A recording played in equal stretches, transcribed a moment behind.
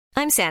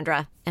I'm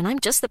Sandra, and I'm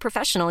just the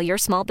professional your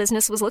small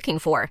business was looking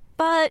for.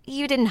 But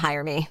you didn't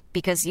hire me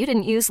because you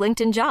didn't use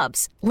LinkedIn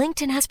Jobs.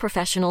 LinkedIn has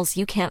professionals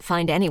you can't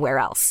find anywhere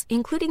else,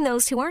 including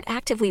those who aren't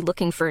actively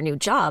looking for a new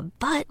job,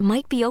 but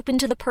might be open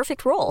to the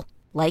perfect role,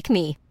 like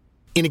me.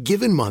 In a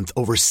given month,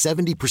 over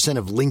 70%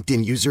 of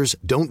LinkedIn users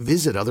don't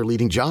visit other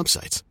leading job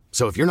sites.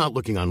 So if you're not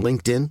looking on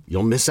LinkedIn,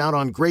 you'll miss out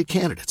on great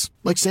candidates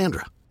like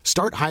Sandra.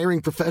 Start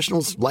hiring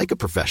professionals like a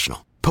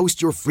professional.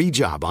 Post your free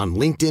job on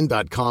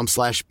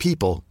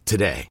linkedin.com/people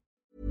today.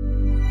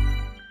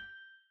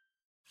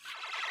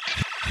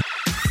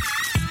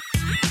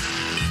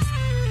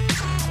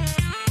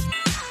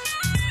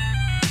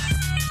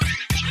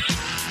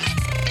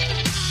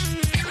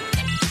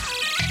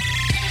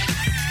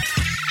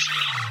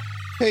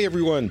 Hey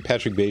everyone,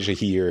 Patrick Beja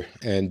here,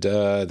 and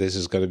this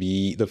is going to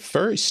be the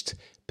first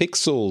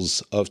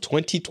Pixels of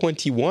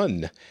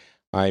 2021.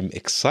 I'm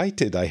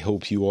excited. I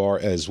hope you are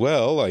as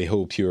well. I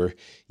hope your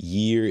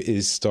year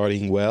is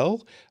starting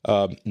well.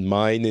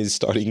 Mine is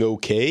starting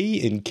okay.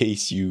 In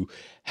case you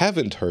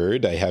haven't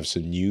heard, I have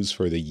some news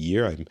for the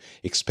year. I'm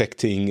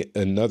expecting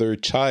another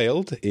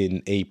child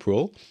in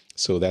April.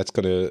 So that's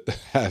going to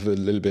have a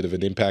little bit of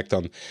an impact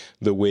on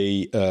the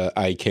way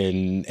I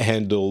can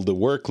handle the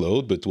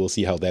workload, but we'll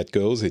see how that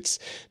goes. It's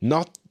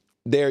not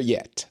there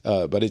yet,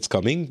 but it's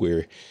coming.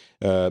 We're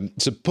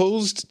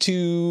supposed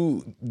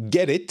to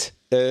get it.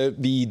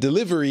 The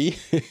delivery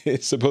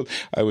is supposed...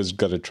 I was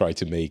going to try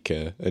to make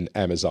an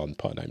Amazon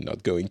pun. I'm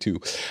not going to.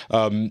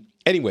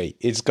 Anyway,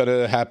 it's going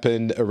to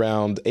happen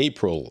around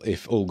April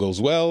if all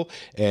goes well,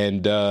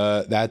 and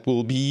that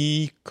will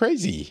be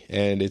crazy,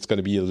 and it's going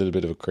to be a little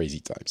bit of a crazy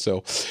time.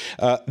 So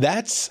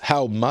that's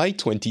how my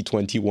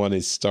 2021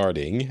 is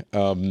starting.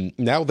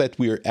 Now that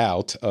we're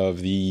out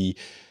of the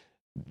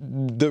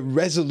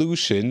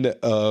resolution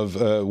of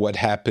what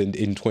happened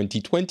in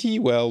 2020,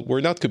 well,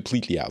 we're not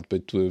completely out,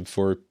 but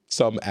for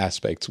some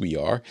aspects we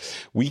are.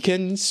 We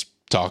can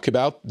talk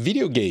about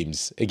video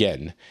games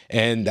again.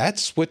 And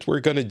that's what we're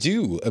going to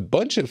do. A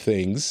bunch of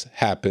things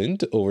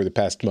happened over the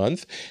past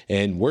month,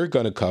 and we're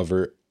going to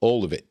cover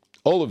all of it.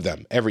 All of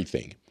them,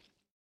 everything.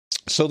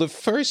 So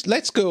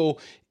let's go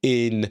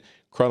in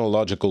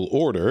chronological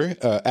order.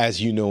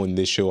 As you know in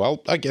this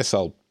show, I guess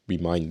I'll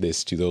remind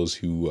this to those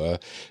who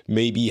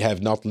maybe have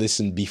not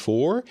listened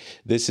before.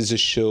 This is a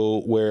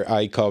show where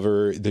I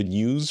cover the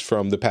news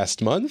from the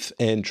past month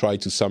and try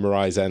to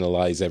summarize,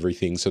 analyze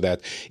everything so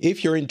that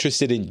if you're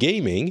interested in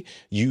gaming,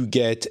 you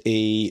get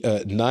a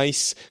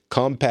nice,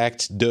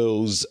 compact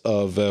dose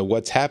of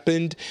what's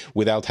happened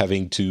without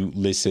having to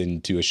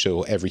listen to a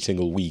show every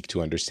single week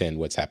to understand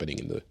what's happening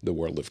in the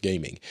world of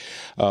gaming.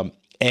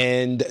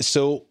 And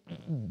so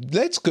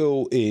let's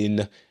go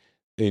in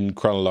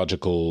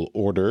chronological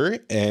order,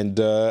 and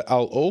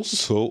I'll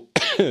also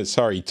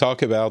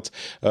talk about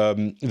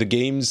the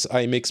games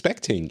I'm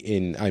expecting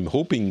I'm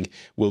hoping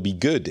will be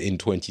good in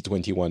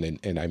 2021,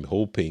 and I'm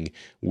hoping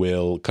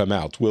will come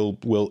out.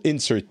 We'll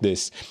insert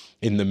this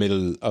in the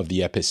middle of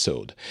the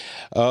episode.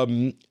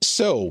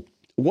 So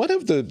one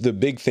of the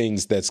big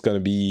things that's going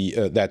to be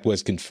that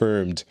was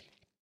confirmed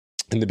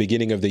in the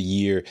beginning of the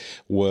year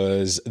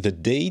was the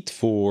date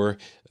for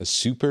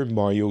Super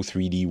Mario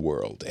 3D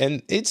World.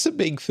 And it's a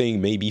big thing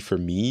maybe for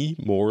me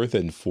more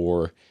than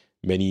for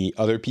many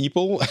other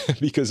people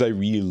because I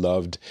really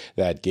loved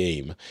that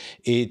game.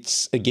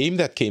 It's a game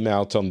that came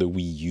out on the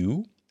Wii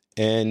U,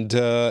 and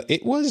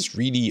it was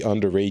really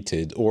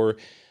underrated, or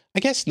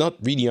I guess not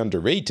really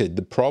underrated.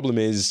 The problem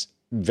is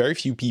very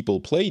few people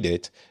played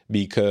it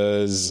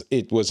because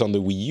it was on the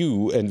Wii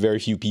U and very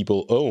few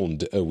people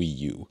owned a Wii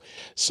U.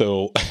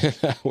 So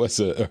that was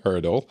a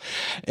hurdle.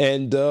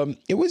 And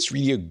it was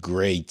really a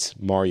great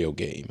Mario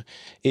game.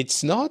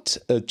 It's not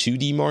a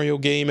 2D Mario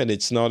game, and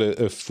it's not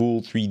a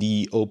full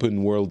 3D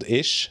open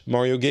world-ish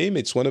Mario game.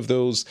 It's one of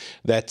those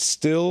that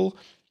still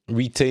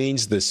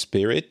retains the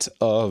spirit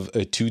of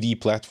a 2D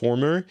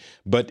platformer,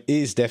 but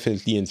is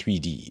definitely in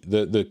 3D.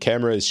 The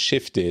camera is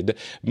shifted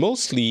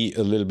mostly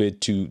a little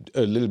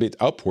bit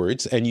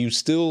upwards, and you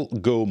still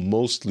go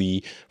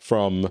mostly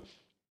from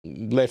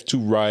left to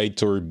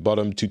right or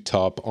bottom to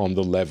top on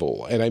the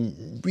level. And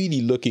I'm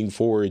really looking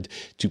forward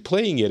to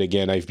playing it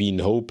again. I've been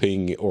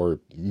hoping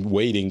or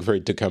waiting for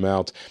it to come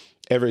out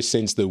ever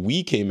since the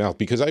Wii came out,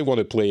 because I want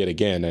to play it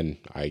again, and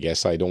I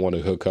guess I don't want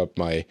to hook up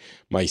my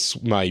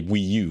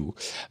Wii U.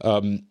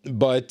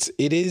 But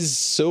it is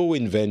so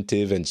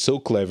inventive and so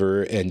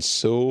clever and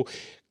so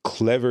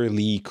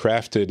cleverly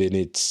crafted in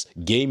its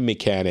game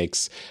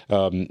mechanics.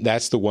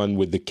 That's the one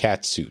with the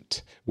cat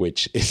suit,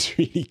 which is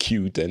really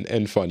cute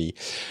and funny.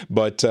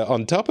 But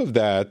on top of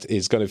that,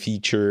 it's going to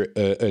feature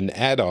an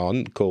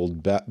add-on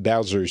called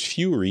Bowser's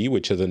Fury,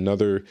 which is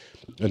another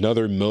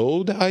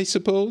mode, I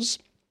suppose.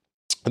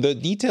 The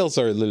details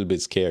are a little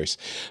bit scarce,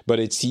 but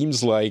it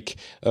seems like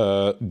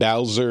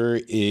Bowser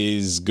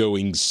is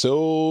going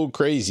so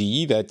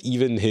crazy that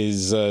even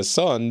his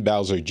son,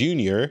 Bowser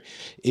Jr.,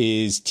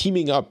 is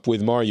teaming up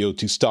with Mario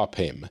to stop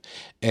him.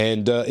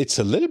 And it's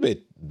a little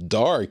bit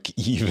dark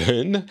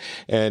even,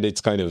 and it's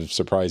kind of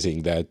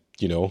surprising that,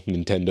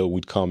 Nintendo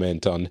would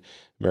comment on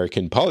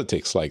American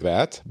politics like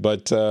that.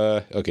 But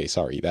okay,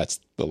 sorry, that's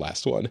the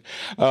last one.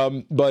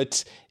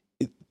 But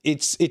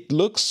it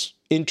looks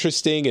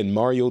interesting, and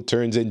Mario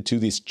turns into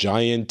this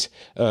giant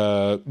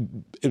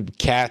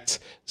cat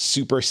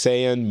Super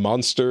Saiyan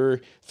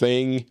monster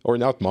thing, or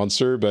not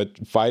monster,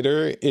 but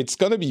fighter. It's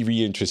going to be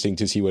really interesting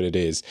to see what it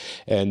is,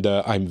 and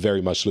I'm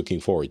very much looking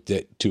forward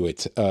to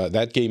it.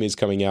 That game is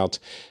coming out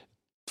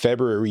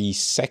February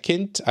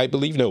 2nd, I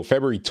believe. No,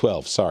 February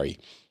 12th, sorry,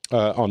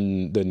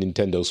 on the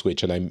Nintendo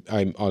Switch, and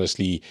I'm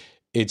honestly,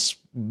 it's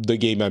the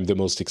game I'm the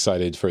most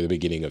excited for the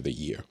beginning of the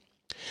year.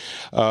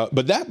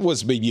 But that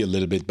was maybe a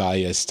little bit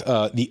biased.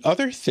 The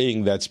other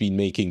thing that's been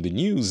making the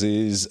news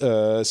is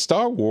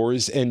Star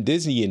Wars and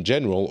Disney in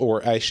general,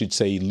 or I should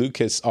say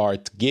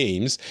LucasArts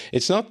Games.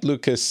 It's not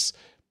Lucas...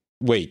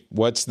 Wait,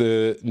 what's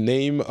the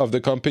name of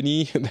the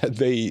company that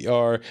they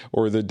are,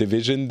 or the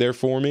division they're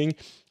forming?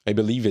 I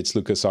believe it's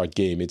LucasArts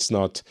Game. It's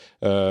not...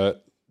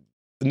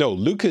 No,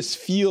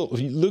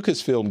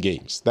 Lucasfilm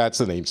Games. That's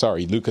the name.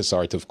 Sorry,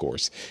 LucasArts, of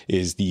course,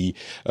 is the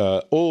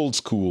old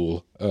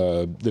school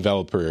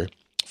developer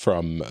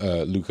from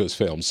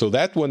Lucasfilm. So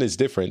that one is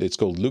different. It's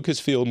called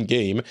Lucasfilm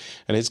Game,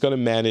 and it's going to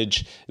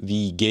manage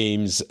the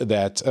games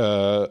that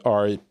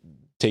are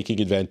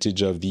taking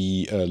advantage of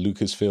the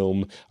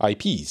Lucasfilm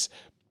IPs.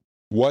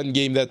 One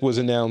game that was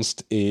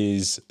announced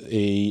is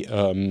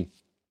a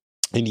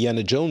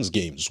Indiana Jones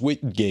game,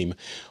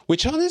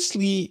 which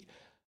honestly,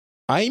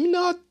 I'm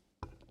not...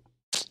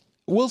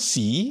 We'll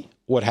see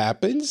what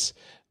happens,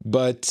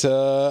 but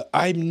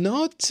I'm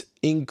not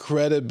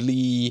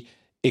incredibly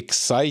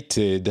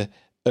excited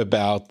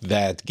about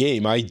that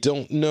game. I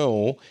don't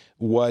know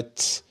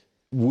what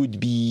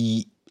would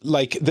be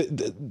like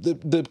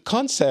the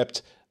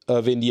concept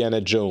of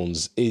Indiana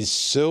Jones is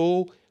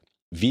so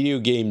video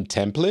game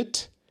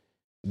template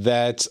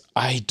that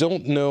I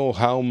don't know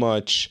how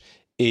much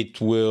it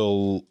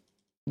will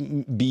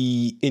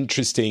be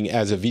interesting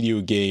as a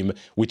video game,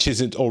 which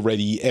isn't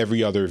already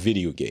every other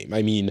video game.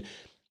 I mean,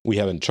 we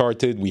have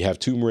Uncharted, we have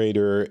Tomb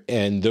Raider,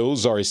 and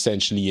those are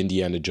essentially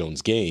Indiana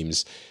Jones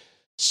games.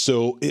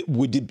 So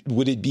would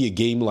it be a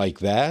game like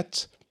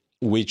that,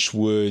 which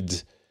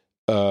would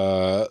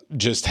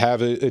just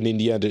have an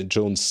Indiana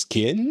Jones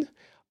skin?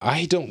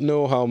 I don't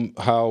know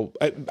how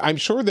I'm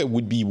sure there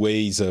would be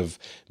ways of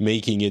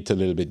making it a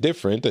little bit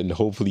different, and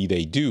hopefully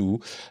they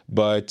do.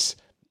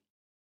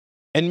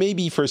 And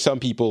maybe for some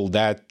people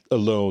that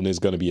alone is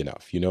going to be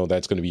enough. You know,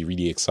 that's going to be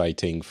really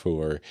exciting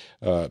for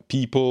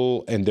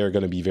people, and they're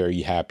going to be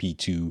very happy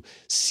to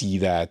see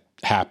that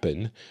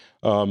happen.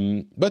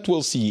 But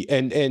we'll see.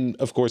 And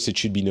of course, it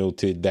should be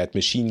noted that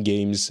Machine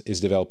Games is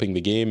developing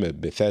the game, a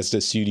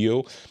Bethesda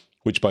studio,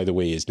 which, by the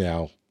way, is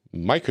now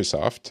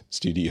Microsoft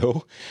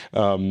studio.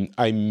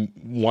 I'm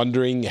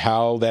wondering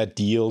how that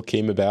deal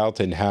came about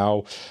and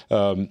how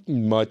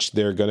much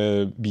they're going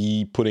to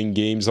be putting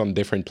games on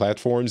different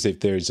platforms.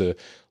 If there's a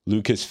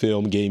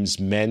Lucasfilm Games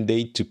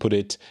mandate to put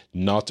it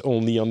not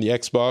only on the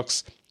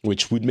Xbox,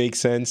 which would make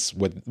sense.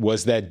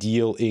 Was that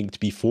deal inked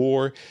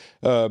before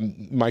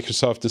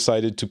Microsoft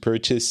decided to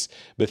purchase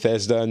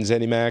Bethesda and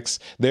ZeniMax?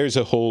 There's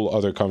a whole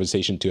other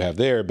conversation to have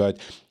there. But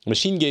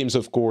Machine Games,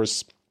 of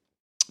course,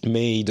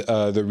 made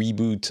the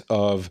reboot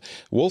of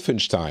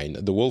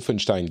Wolfenstein, the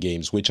Wolfenstein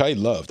games, which I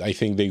loved. I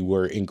think they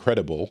were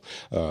incredible.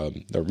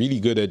 They're really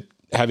good at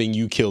having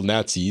you kill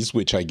Nazis,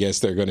 which I guess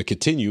they're going to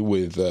continue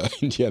with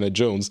Indiana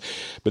Jones.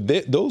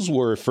 But those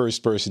were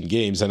first-person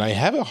games, and I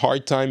have a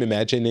hard time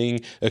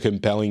imagining a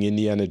compelling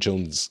Indiana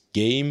Jones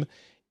game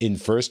in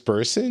first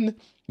person.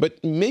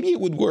 But maybe it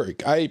would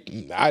work. I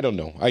don't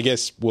know. I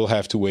guess we'll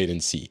have to wait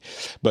and see.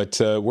 But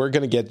we're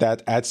going to get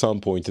that at some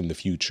point in the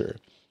future.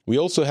 We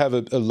also have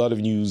a lot of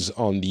news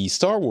on the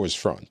Star Wars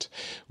front,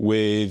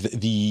 with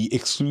the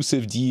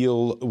exclusive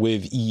deal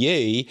with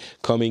EA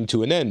coming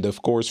to an end.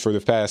 Of course, for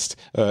the past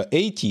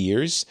 8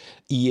 years,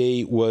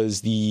 EA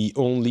was the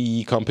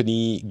only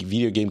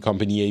video game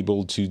company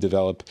able to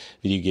develop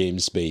video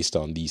games based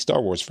on the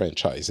Star Wars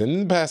franchise. And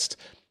in the past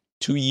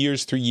 2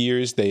 years, 3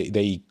 years,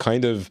 they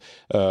kind of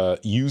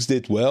used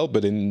it well,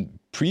 but in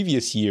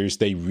previous years,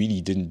 they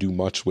really didn't do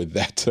much with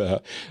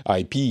that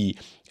IP.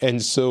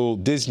 And so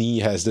Disney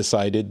has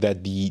decided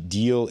that the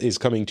deal is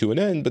coming to an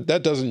end, but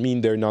that doesn't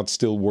mean they're not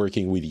still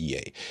working with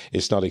EA.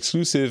 It's not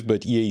exclusive,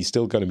 but EA is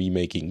still going to be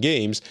making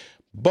games.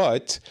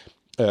 But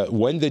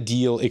when the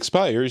deal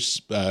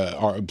expires,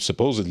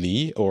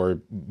 supposedly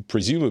or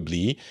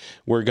presumably,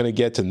 we're going to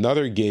get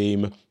another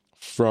game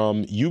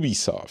from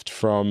Ubisoft,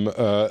 from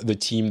the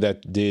team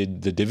that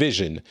did The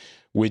Division,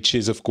 which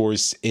is, of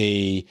course,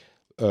 a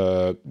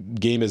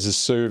game as a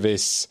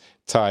service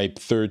type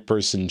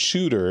third-person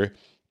shooter.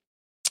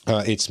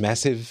 It's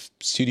Massive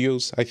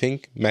Studios, I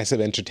think,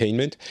 Massive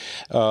Entertainment.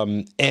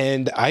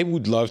 And I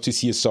would love to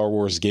see a Star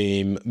Wars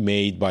game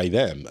made by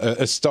them.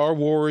 A Star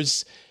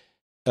Wars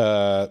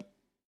game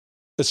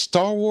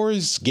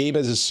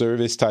as a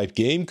service type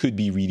game could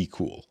be really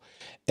cool.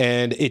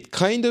 And it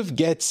kind of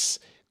gets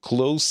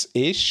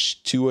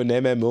close-ish to an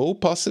MMO,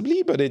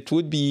 possibly, but it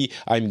would be,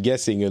 I'm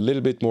guessing, a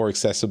little bit more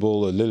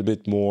accessible, a little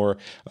bit more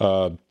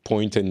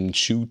point and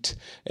shoot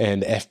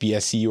and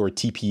FPSy or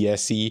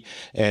TPSy,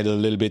 and a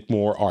little bit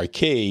more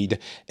arcade.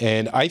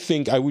 And I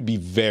think I would be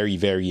very,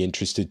 very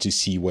interested to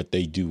see what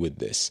they do with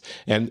this.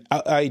 And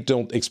I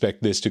don't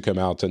expect this to come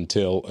out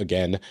until,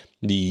 again,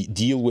 the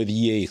deal with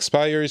EA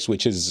expires,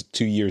 which is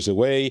 2 years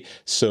away.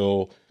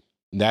 So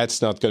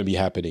that's not going to be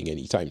happening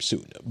anytime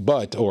soon,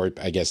 or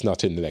I guess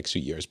not in the next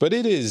few years. But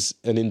it is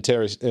an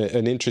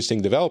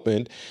interesting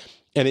development,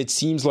 and it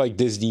seems like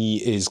Disney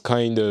is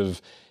kind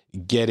of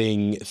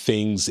getting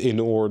things in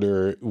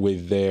order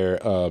with their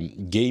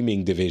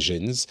gaming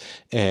divisions,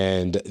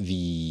 and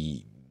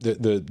the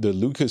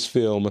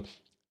Lucasfilm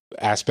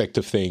aspect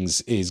of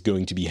things is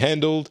going to be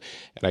handled.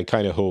 And I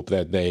kind of hope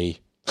that they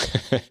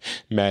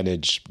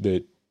manage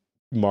the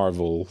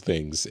Marvel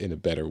things in a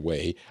better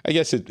way. I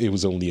guess it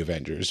was only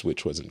Avengers,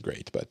 which wasn't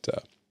great. But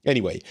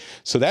anyway,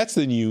 so that's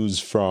the news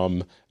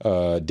from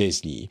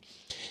Disney.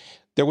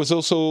 There was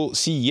also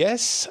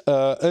CES,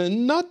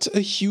 not a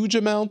huge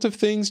amount of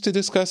things to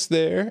discuss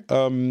there.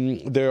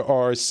 There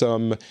are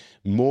some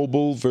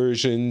mobile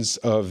versions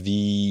of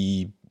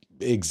the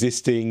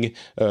existing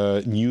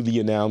newly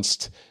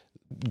announced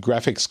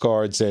graphics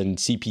cards and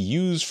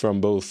CPUs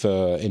from both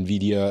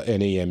NVIDIA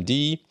and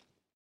AMD,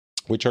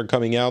 which are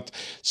coming out.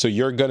 So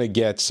you're going to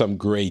get some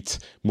great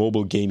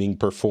mobile gaming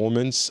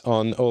performance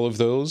on all of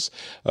those.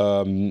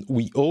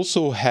 We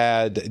also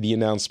had the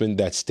announcement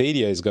that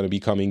Stadia is going to be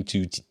coming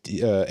to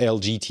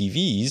LG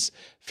TVs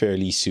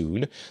fairly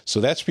soon.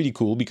 So that's pretty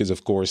cool because,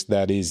 of course,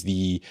 that is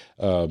the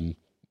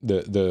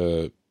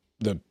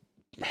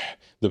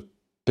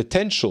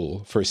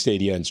potential for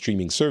Stadia and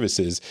streaming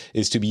services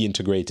is to be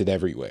integrated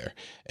everywhere.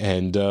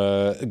 And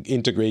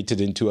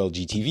integrated into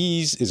LG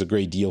TVs is a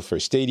great deal for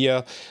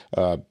Stadia.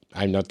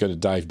 I'm not going to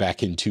dive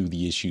back into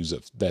the issues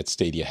that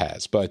Stadia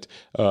has, but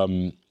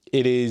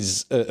it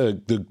is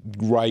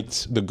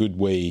the good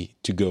way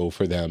to go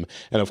for them.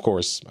 And of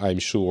course, I'm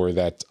sure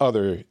that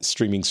other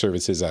streaming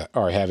services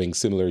are having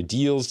similar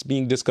deals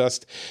being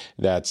discussed.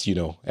 That's,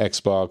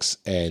 Xbox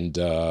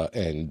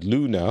and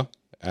Luna,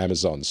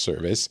 Amazon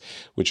service,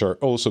 which are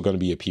also going to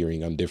be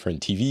appearing on different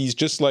TVs.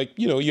 Just like,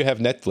 you have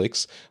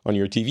Netflix on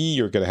your TV,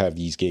 you're going to have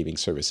these gaming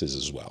services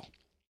as well.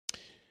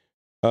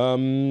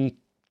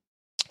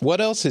 What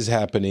else is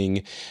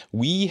happening?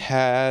 We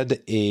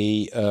had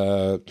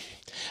I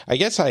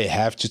guess I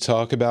have to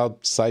talk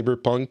about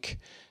Cyberpunk.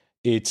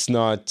 It's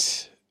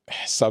not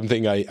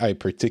something I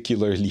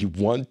particularly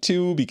want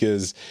to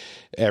because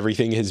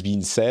everything has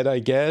been said, I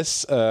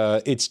guess.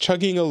 It's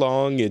chugging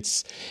along.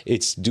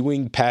 It's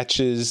doing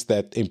patches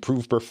that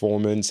improve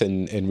performance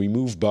and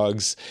remove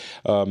bugs.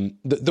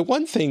 The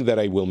one thing that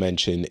I will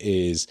mention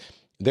is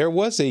there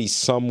was a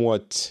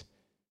somewhat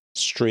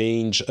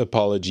strange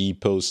apology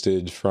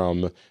posted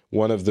from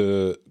one of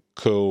the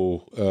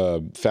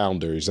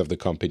co-founders of the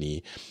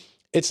company.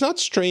 It's not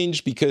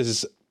strange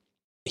because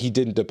he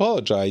didn't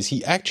apologize.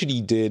 He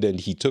actually did, and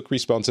he took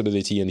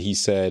responsibility, and he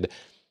said,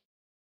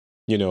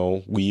 I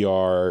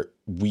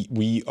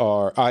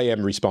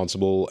am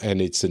responsible, and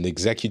it's an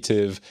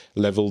executive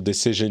level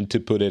decision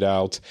to put it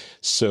out.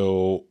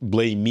 So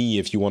blame me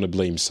if you want to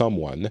blame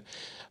someone.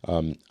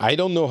 I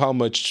don't know how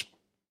much,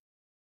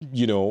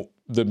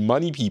 the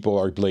money people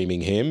are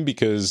blaming him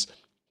because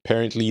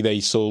apparently they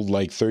sold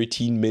like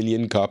 13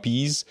 million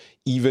copies,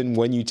 even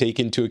when you take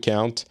into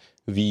account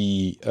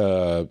the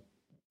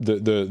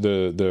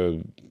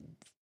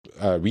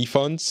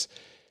refunds,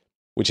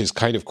 which is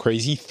kind of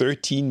crazy.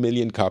 13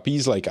 million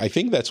copies. Like, I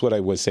think that's what I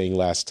was saying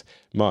last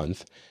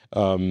month.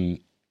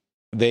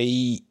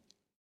 They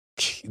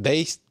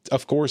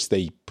of course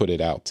they put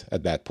it out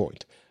at that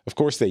point. Of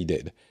course they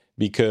did,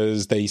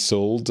 because they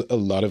sold a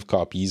lot of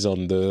copies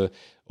on the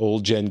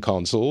old gen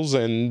consoles,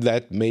 and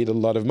that made a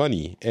lot of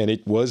money. And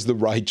it was the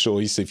right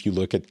choice if you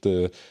look at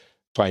the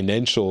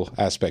financial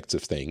aspects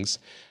of things.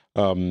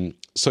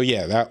 So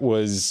yeah, that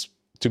was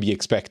to be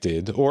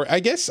expected, or I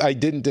guess I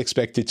didn't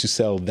expect it to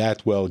sell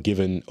that well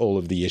given all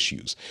of the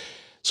issues.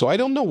 So I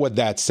don't know what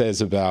that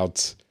says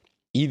about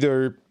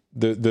either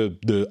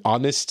the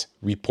honest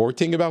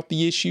reporting about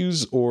the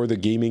issues or the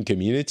gaming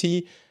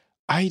community.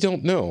 I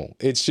don't know.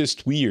 It's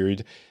just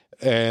weird.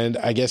 And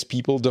I guess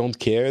people don't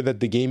care that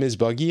the game is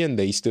buggy and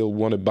they still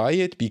want to buy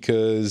it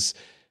because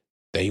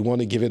they want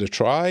to give it a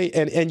try.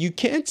 And you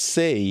can't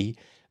say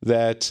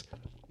that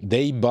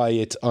they buy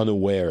it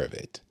unaware of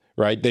it,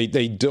 right?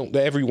 They don't,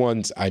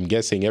 I'm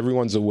guessing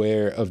everyone's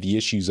aware of the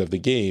issues of the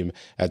game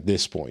at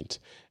this point.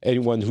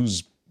 Anyone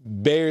who's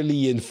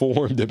barely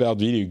informed about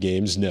video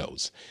games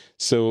knows.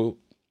 So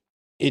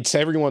it's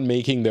everyone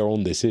making their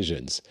own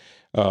decisions.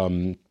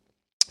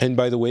 And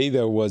by the way,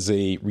 there was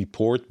a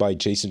report by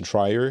Jason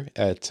Schreier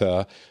at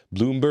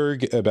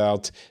Bloomberg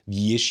about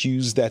the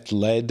issues that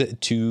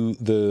led to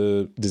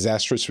the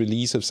disastrous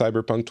release of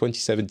Cyberpunk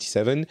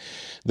 2077.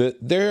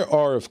 There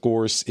are, of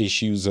course,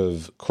 issues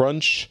of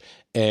crunch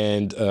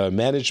and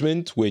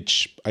management,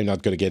 which I'm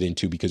not going to get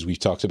into because we've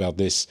talked about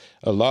this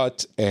a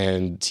lot.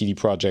 And CD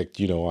Projekt,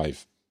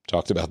 I've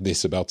talked about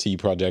this about CD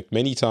Projekt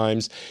many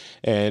times,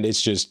 and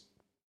it's just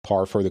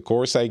par for the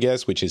course, I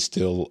guess, which is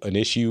still an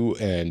issue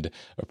and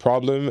a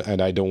problem,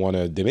 and I don't want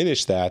to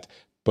diminish that,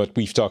 but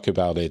we've talked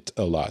about it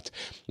a lot.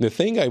 The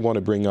thing I want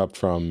to bring up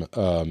from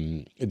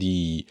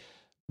the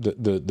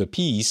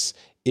piece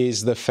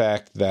is the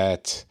fact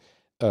that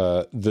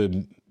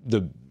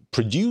the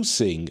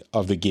producing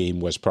of the game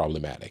was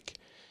problematic.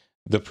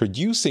 The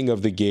producing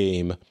of the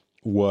game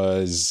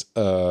was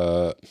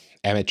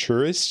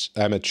amateurish.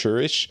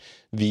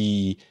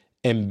 The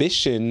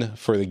ambition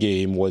for the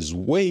game was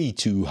way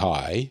too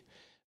high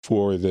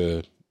for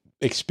the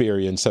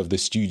experience of the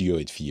studio,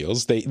 it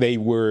feels.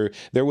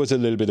 There was a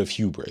little bit of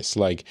hubris.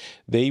 Like,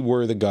 they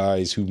were the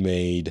guys who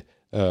made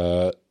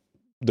The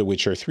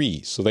Witcher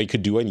 3, so they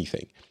could do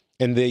anything.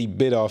 And they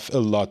bit off a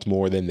lot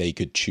more than they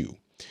could chew.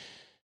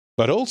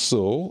 But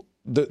also,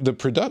 the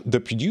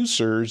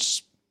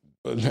producers,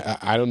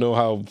 I don't know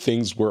how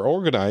things were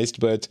organized,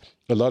 but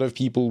a lot of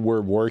people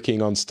were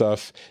working on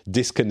stuff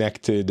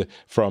disconnected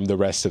from the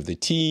rest of the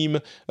team,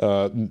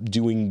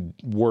 doing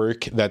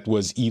work that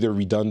was either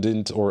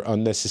redundant or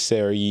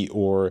unnecessary,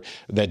 or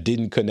that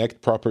didn't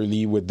connect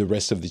properly with the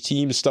rest of the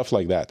team, stuff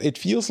like that. It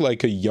feels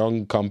like a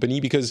young company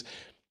because,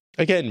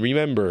 again,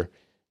 remember,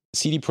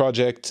 CD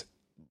Projekt,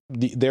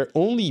 their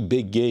only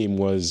big game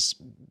was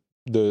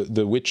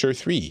the Witcher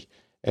 3.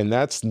 And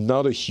that's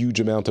not a huge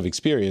amount of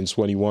experience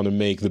when you want to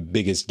make the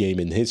biggest game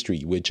in history,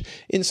 which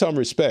in some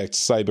respects,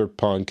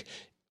 Cyberpunk,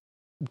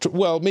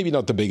 well, maybe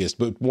not the biggest,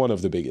 but one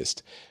of the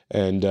biggest.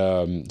 And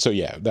so,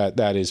 yeah,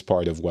 that is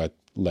part of what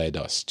led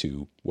us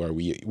to where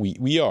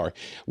we are.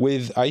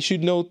 With, I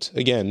should note,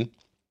 again,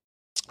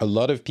 a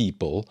lot of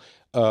people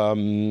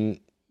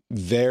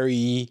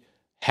very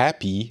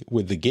happy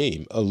with the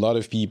game. A lot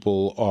of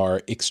people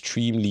are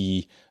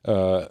extremely...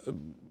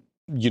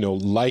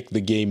 like the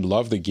game,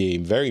 love the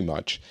game very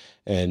much,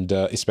 and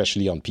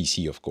especially on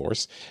PC, of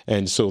course.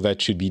 And so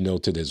that should be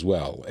noted as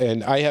well.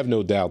 And I have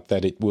no doubt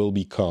that it will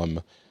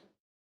become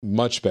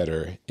much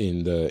better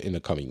in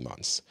the coming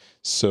months.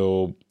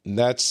 So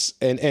that's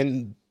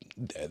and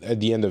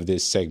at the end of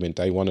this segment,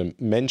 I want to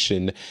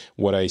mention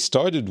what I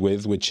started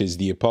with, which is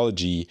the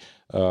apology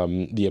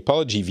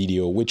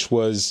video, which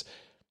was,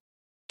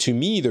 to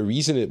me, the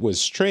reason it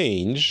was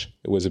strange,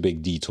 it was a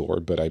big detour,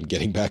 but I'm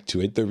getting back to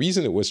it. The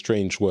reason it was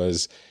strange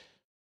was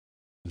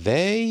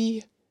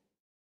they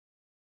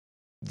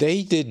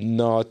did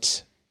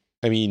not,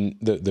 I mean,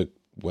 the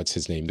what's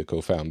his name, the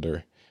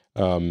co-founder,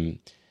 in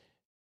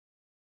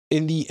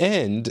the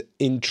end,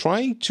 in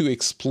trying to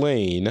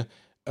explain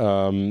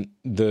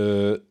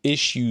the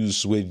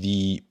issues with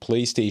the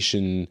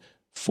PlayStation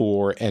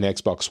 4 and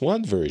Xbox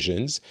One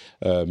versions,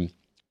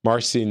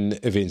 Marcin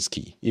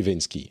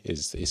Iwiński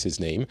is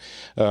his name.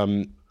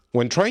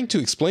 When trying to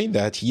explain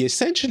that, he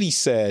essentially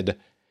said,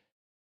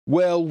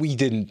 well, we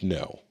didn't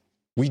know.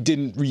 We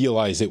didn't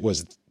realize it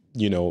was,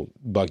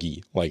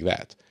 buggy like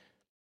that.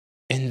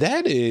 And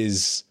that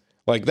is,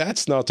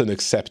 that's not an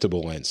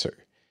acceptable answer.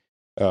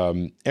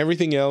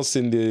 Everything else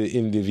in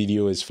the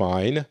video is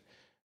fine,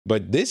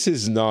 but this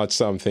is not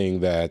something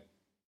that,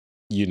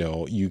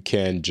 you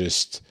can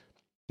just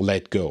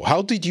let go.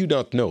 How did you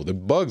not know? The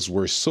bugs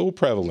were so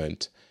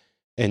prevalent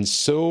and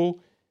so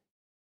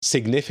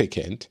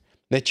significant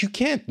that you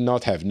can't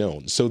not have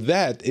known. So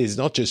that is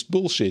not just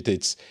bullshit.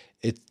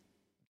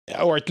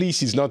 Or at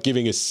least he's not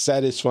giving a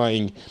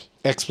satisfying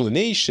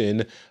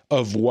explanation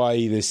of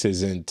why this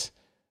isn't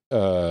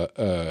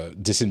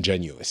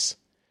disingenuous.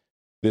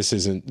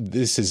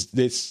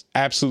 This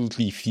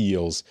absolutely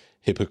feels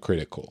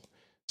hypocritical.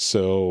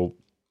 So,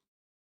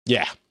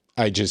 yeah,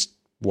 I just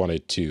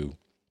wanted to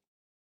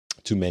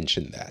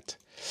mention that.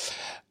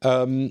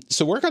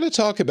 So we're going to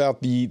talk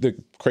about the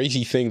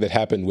crazy thing that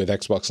happened with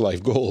Xbox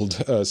Live Gold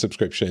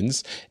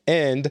subscriptions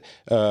and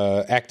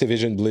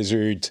Activision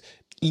Blizzard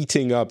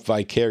eating up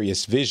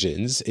Vicarious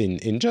Visions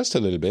in just a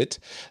little bit.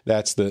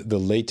 That's the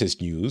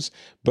latest news.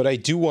 But I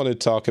do want to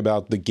talk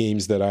about the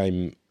games that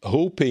I'm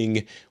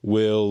hoping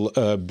will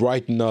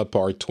brighten up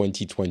our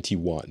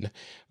 2021.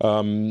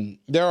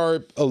 There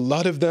are a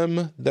lot of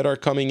them that are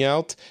coming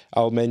out.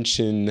 I'll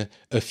mention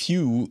a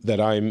few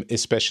that I'm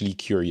especially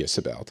curious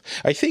about.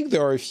 I think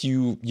there are a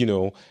few,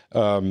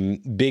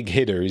 big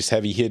hitters,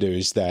 heavy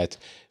hitters that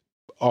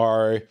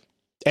are,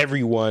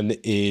 everyone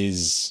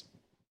is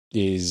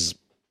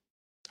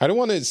I don't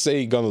want to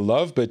say gonna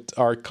love, but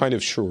are kind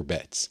of sure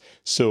bets.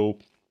 So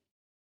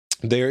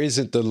there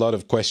isn't a lot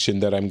of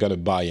question that I'm gonna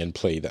buy and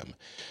play them.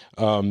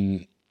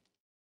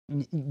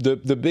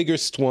 The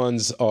biggest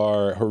ones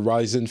are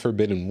Horizon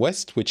Forbidden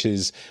West, which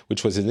was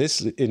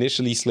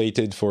initially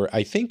slated for,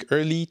 I think,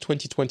 early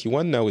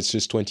 2021. Now it's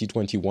just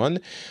 2021.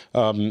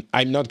 I'm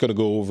not going to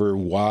go over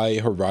why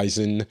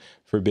Horizon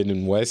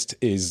Forbidden West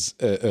is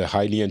a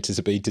highly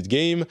anticipated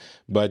game,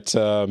 but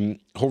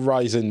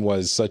Horizon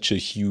was such a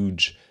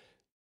huge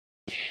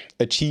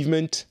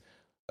achievement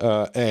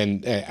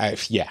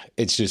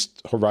It's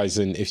just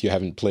Horizon. If you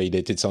haven't played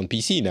it, it's on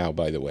PC now,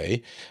 by the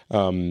way.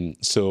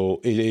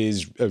 So it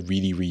is a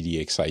really, really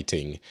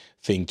exciting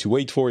thing to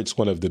wait for. It's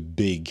one of the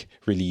big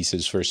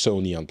releases for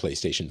Sony on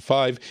PlayStation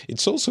 5.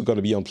 It's also going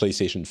to be on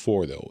PlayStation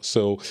 4, though.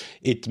 So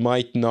it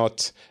might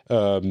not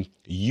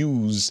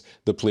use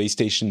the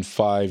PlayStation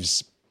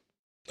 5's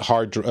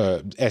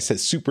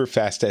super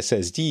fast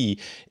SSD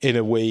in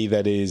a way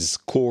that is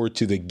core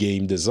to the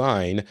game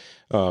design,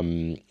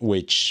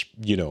 which,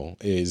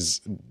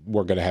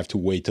 we're going to have to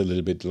wait a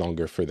little bit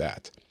longer for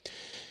that.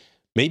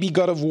 Maybe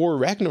God of War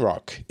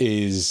Ragnarok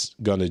is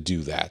going to do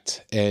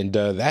that. And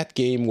that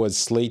game was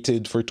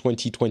slated for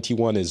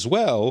 2021 as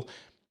well.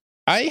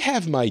 I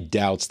have my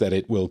doubts that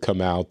it will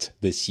come out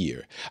this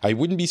year. I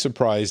wouldn't be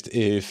surprised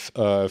if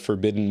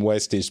Forbidden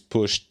West is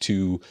pushed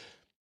to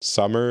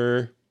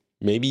summer,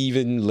 maybe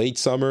even late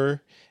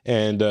summer,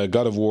 and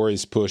God of War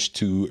is pushed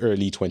to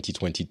early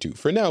 2022.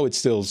 For now, it's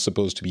still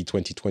supposed to be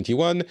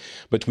 2021,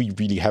 but we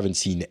really haven't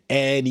seen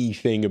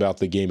anything about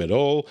the game at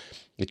all.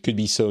 It could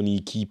be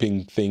Sony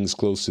keeping things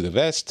close to the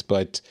vest,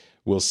 but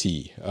we'll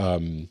see.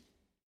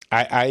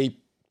 I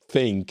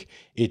think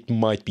it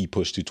might be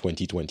pushed to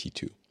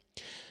 2022.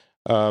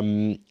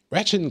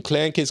 Ratchet &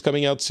 Clank is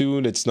coming out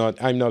soon.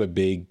 I'm not a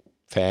big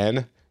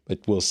fan, but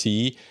we'll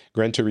see.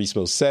 Gran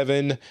Turismo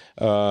 7.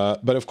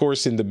 But of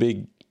course, in the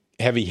big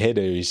heavy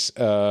hitters,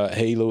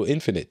 Halo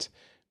Infinite,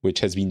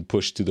 which has been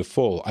pushed to the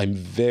fall. I'm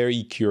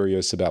very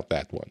curious about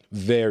that one.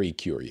 Very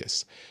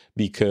curious.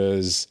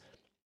 Because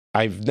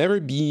I've never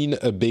been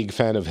a big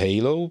fan of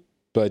Halo,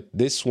 but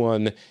this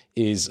one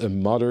is a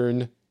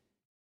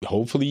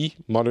hopefully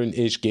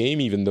modern-ish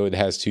game, even though it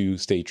has to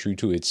stay true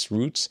to its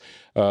roots,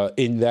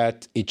 in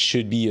that it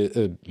should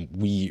be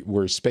we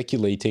were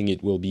speculating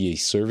it will be a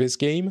service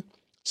game.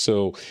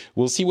 So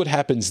we'll see what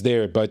happens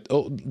there. But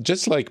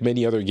just like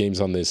many other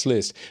games on this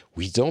list,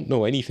 we don't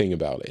know anything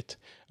about it.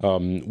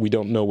 We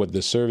don't know what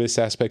the service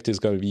aspect is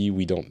going to be.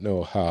 We don't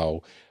know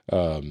how,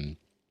 how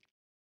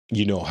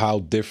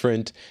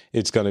different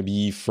it's going to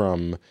be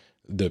from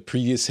the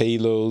previous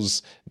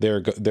Halos.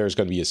 There's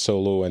going to be a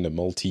solo and a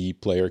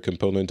multiplayer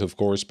component, of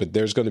course, but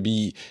there's going to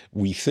be,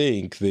 we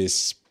think,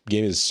 this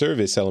game as a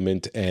service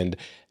element. And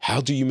how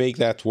do you make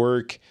that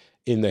work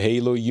in the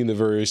Halo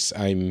universe?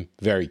 I'm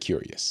very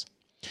curious.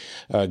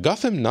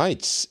 Gotham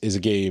Knights is a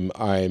game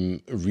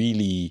I'm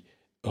really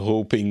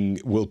hoping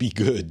will be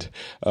good.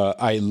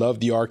 I love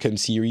the Arkham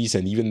series,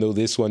 and even though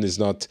this one is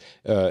not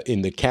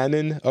in the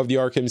canon of the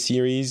Arkham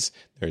series,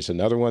 there's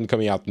another one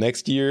coming out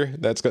next year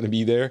that's going to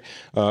be there.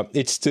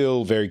 It's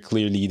still very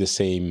clearly the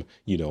same,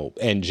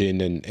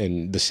 engine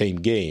and the same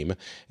game.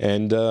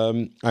 And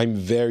I'm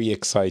very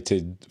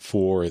excited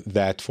for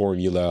that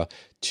formula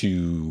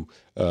to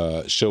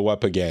show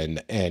up again,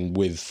 and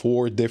with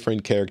 4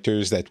 different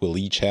characters that will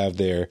each have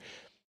their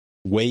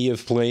way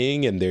of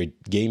playing and their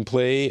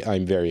gameplay,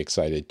 I'm very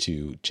excited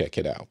to check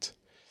it out.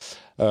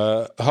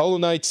 Hollow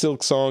Knight,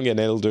 Silksong, and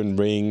Elden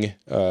Ring.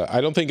 I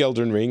don't think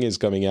Elden Ring is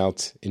coming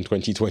out in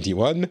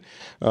 2021,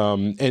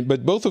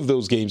 but both of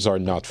those games are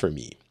not for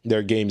me.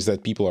 They're games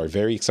that people are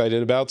very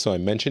excited about, so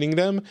I'm mentioning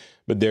them,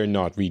 but they're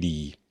not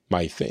really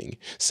my thing.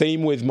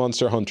 Same with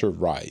Monster Hunter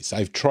Rise.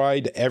 I've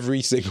tried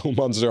every single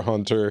Monster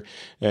Hunter,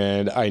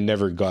 and I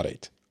never got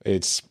it.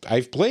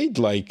 I've played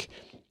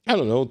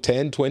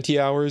 10, 20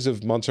 hours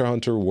of Monster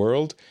Hunter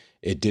World.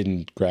 It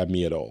didn't grab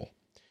me at all.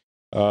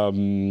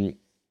 A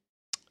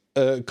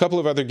couple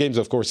of other games,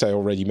 of course, I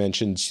already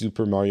mentioned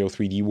Super Mario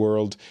 3D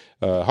World.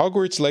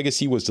 Hogwarts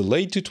Legacy was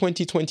delayed to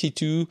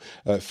 2022.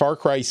 Far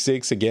Cry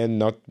 6, again,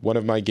 not one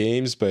of my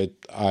games, but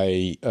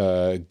I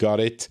got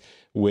it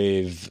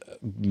with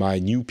my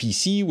new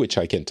PC, which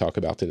I can talk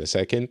about in a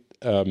second.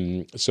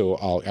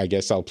 So I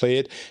guess I'll play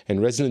it.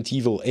 And Resident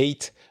Evil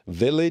 8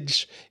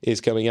 Village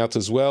is coming out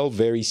as well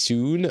very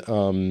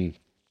soon.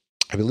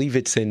 I believe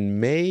it's in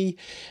May,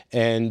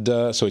 and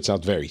so it's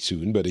not very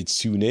soon, but it's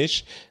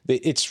soonish.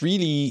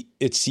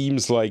 It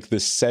seems like the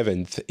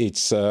 7th.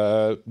 It's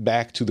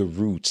back to the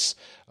roots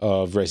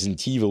of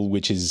Resident Evil,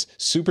 which is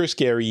super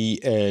scary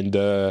and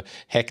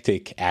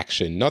hectic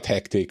action. Not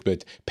hectic,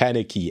 but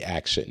panicky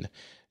action.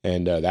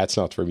 And that's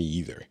not for me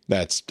either.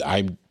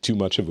 I'm too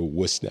much of a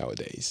wuss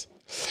nowadays.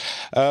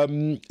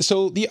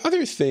 So the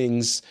other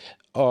things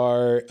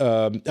are,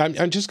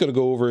 I'm just going to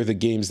go over the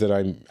games that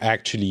I'm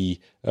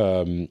actually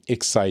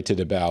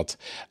excited about.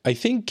 I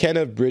think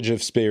Kena Bridge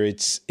of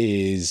Spirits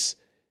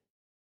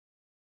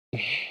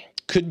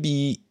could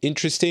be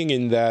interesting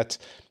in that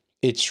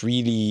it's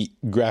really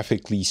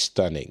graphically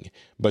stunning,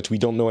 but we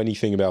don't know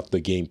anything about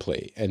the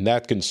gameplay, and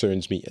that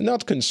concerns me.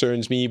 Not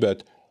concerns me,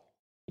 but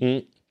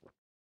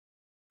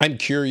I'm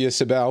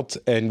curious about,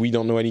 and we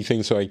don't know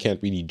anything, so I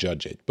can't really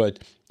judge it. But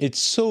it's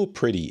so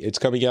pretty. It's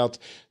coming out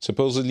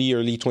supposedly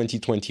early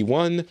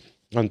 2021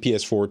 on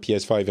PS4,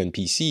 PS5, and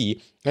PC.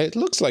 And it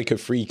looks like a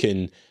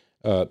freaking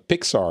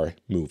Pixar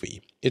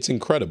movie. It's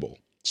incredible.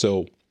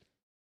 So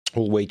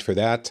we'll wait for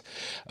that.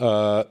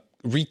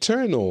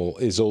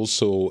 Returnal is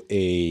also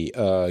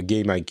a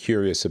game I'm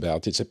curious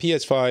about. It's a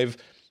PS5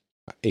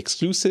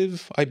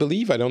 exclusive, I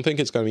believe. I don't think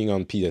it's coming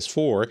on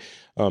PS4.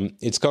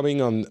 It's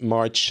coming on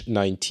March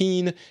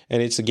 19,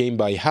 and it's a game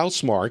by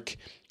Housemarque,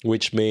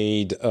 which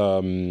made,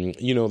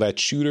 that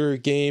shooter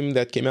game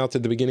that came out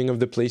at the beginning of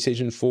the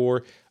PlayStation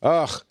 4.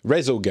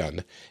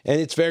 Resogun.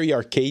 And it's very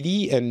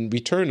arcadey, and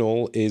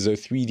Returnal is a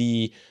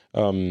 3D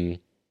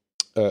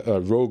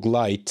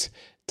roguelite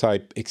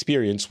type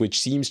experience, which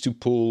seems to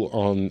pull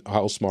on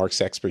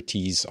Housemarque's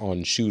expertise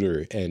on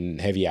shooter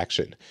and heavy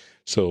action.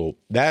 So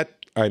that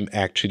I'm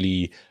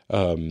actually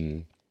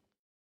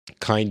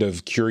kind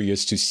of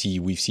curious to see.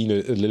 We've seen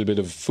a little bit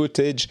of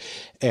footage,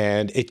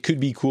 and it could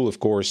be cool. Of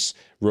course,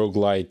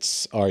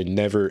 roguelites I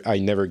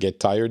never get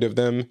tired of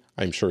them.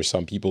 I'm sure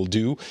some people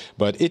do,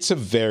 but it's a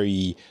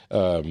really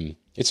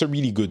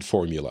good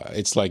formula.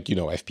 It's like,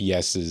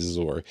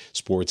 FPSs or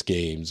sports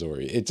games,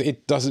 or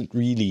it doesn't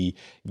really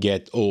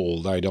get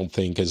old, I don't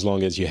think, as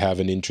long as you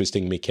have an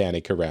interesting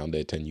mechanic around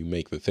it and you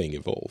make the thing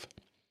evolve.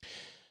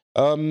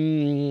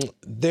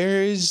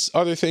 There's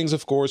other things,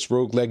 of course.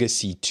 Rogue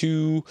Legacy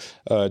 2,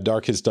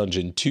 Darkest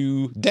Dungeon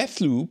 2.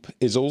 Deathloop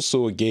is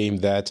also a game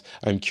that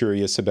I'm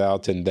curious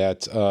about, and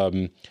that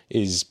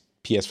is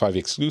PS5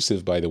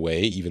 exclusive, by the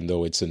way, even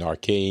though it's an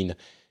Arcane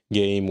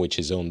game, which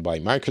is owned by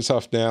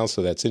Microsoft now,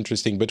 so that's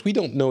interesting. But we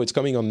don't know. It's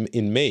coming on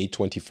in May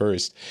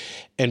 21st,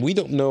 and we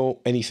don't know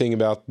anything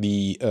about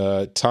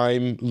the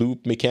time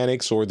loop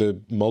mechanics or the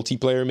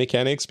multiplayer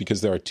mechanics,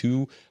 because there are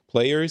 2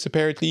 players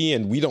apparently,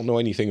 and we don't know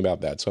anything about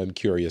that, so I'm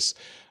curious.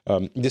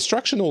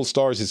 Destruction All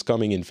Stars is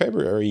coming in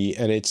February,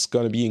 and it's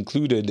going to be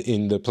included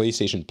in the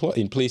PlayStation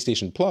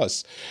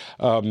Plus,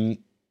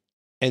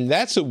 and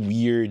that's a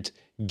weird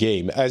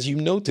game. As you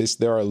noticed,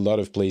 there are a lot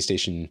of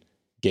PlayStation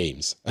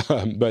games,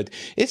 but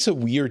it's a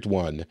weird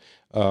one.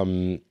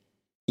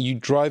 You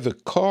drive a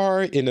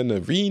car in an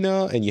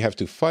arena, and you have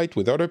to fight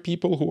with other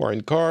people who are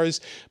in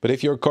cars. But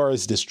if your car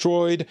is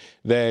destroyed,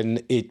 then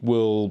it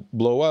will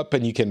blow up,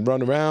 and you can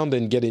run around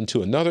and get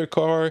into another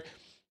car.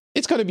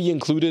 It's going to be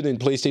included in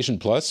PlayStation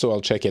Plus, so I'll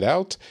check it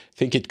out. I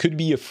think it could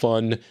be a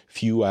fun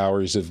few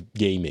hours of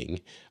gaming.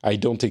 I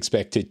don't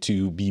expect it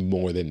to be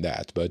more than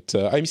that, but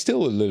I'm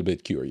still a little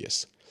bit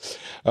curious.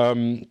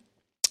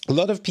 A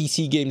lot of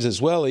PC games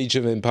as well. Age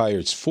of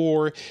Empires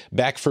 4,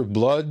 Back 4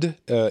 Blood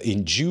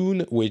in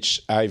June,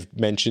 which I've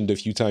mentioned a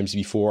few times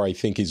before, I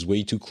think is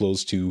way too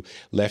close to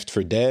Left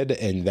 4 Dead,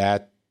 and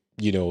that,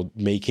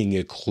 making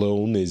a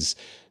clone is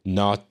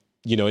not,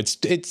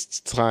 its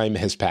time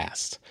has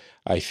passed,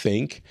 I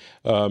think.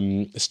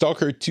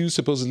 Stalker 2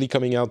 supposedly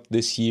coming out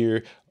this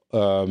year.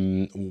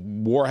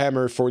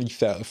 Warhammer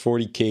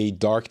 40k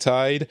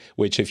Darktide,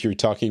 which, if you're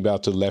talking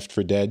about the Left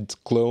 4 Dead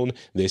clone,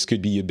 this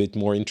could be a bit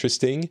more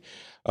interesting.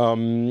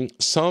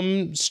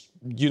 Some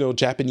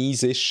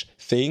Japanese-ish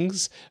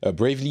things.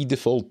 Bravely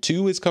Default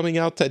 2 is coming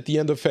out at the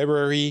end of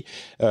February.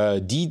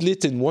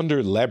 Deedlit and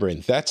Wonder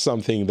Labyrinth. That's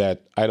something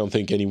that I don't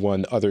think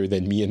anyone other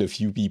than me and a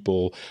few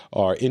people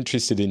are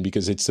interested in,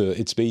 because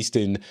it's based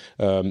in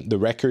the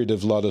Record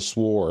of Lodoss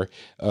War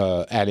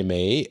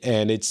anime,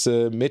 and it's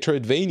a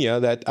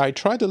Metroidvania that I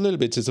tried a little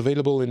bit. It's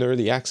available in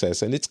early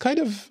access, and it's kind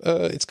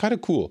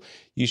of cool.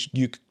 You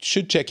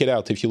should check it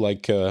out if you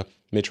like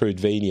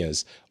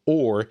Metroidvanias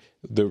or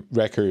the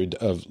Record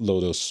of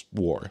Lodoss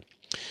War.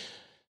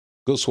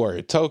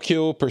 Ghostwire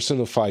Tokyo,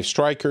 Persona 5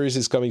 Strikers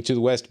is coming to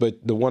the West, but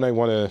the one I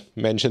want to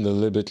mention a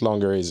little bit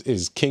longer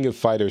is King of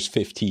Fighters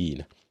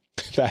 15.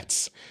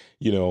 That's,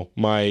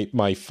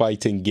 my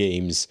fighting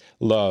games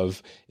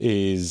love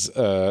is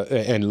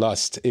and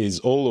lust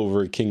is all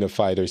over King of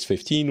Fighters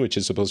 15, which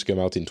is supposed to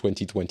come out in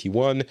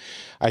 2021.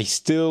 I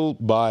still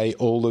buy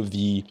all of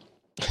the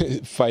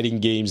fighting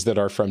games that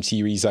are from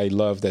series I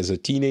loved as a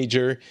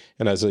teenager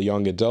and as a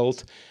young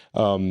adult,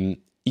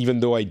 even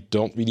though I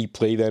don't really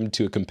play them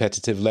to a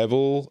competitive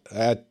level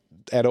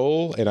at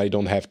all, and I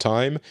don't have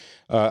time.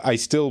 I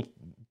still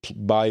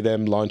buy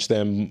them, launch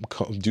them,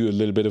 do a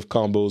little bit of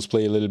combos,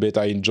 play a little bit.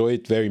 I enjoy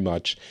it very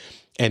much.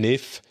 And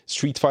if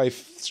Street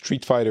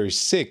Fighter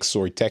 6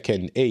 or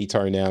Tekken 8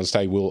 are announced,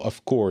 I will,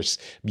 of course,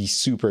 be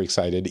super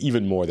excited,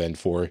 even more than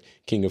for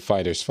King of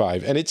Fighters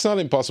 5. And it's not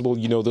impossible.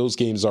 Those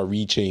games are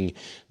reaching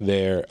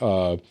their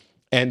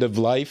end of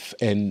life,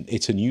 and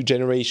it's a new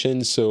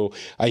generation. So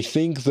I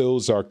think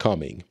those are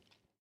coming.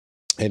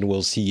 And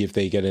we'll see if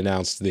they get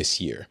announced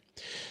this year.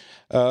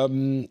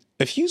 A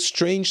few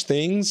strange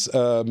things.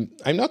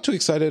 I'm not too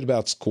excited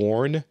about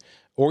Scorn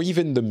or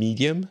even The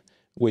Medium,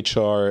 which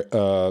are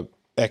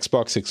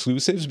Xbox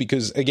exclusives,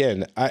 because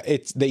again,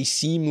 they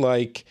seem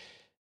like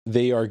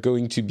they are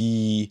going to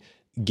be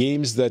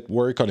games that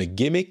work on a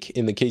gimmick.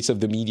 In the case of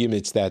The Medium,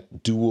 it's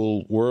that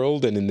dual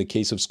world, and in the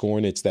case of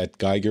Scorn, it's that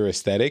Geiger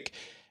aesthetic.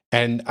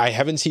 And I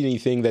haven't seen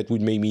anything that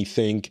would make me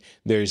think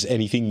there's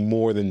anything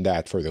more than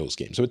that for those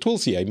games. But we'll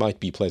see. I might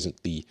be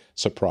pleasantly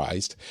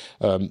surprised.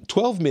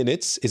 12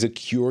 Minutes is a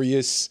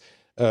curious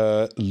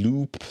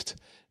looped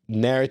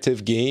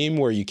narrative game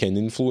where you can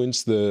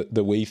influence the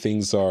way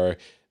things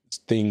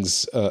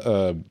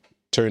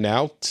turn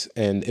out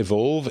and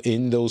evolve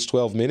in those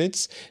 12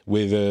 minutes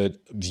with a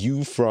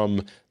view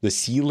from the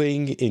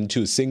ceiling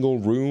into a single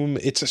room.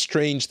 It's a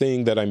strange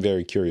thing that I'm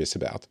very curious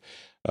about.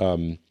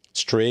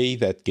 Stray,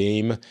 that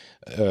game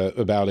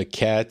about a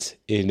cat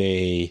in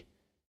a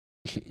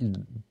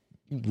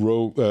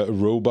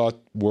robot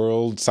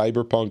world,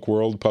 cyberpunk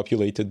world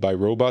populated by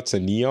robots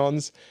and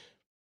neons.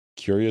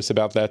 Curious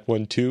about that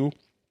one too.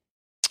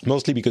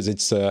 Mostly because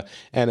it's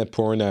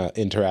Annapurna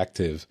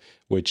Interactive,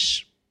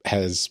 which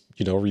has,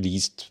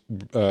 released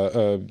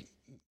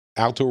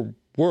Outer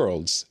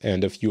Worlds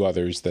and a few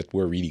others that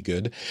were really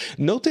good.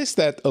 Notice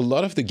that a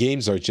lot of the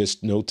games are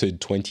just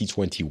noted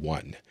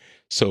 2021.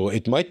 So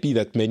it might be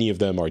that many of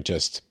them are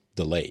just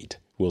delayed.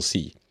 We'll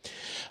see.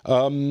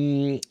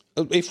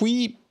 If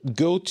we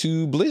go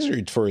to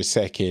Blizzard for a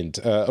second,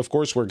 of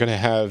course, we're going to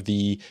have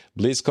the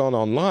BlizzCon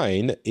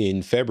Online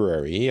in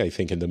February, I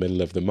think in the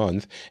middle of the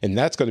month, and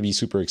that's going to be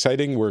super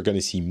exciting. We're going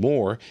to see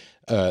more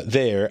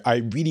there. I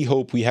really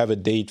hope we have a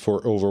date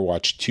for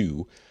Overwatch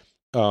 2.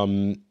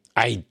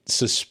 I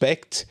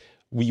suspect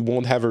we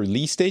won't have a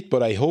release date,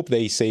 but I hope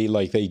they say,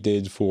 like they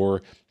did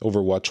for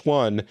Overwatch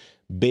 1,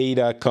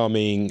 beta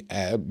coming,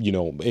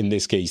 in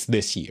this case,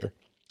 this year.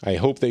 I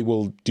hope they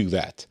will do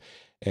that.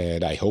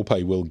 And I hope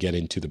I will get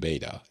into the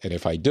beta. And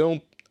if I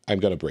don't, I'm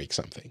going to break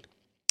something.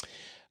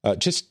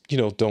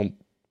 Don't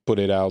put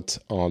it out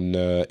on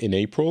in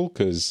April,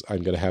 because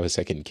I'm going to have a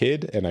second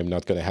kid and I'm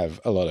not going to have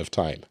a lot of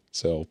time.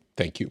 So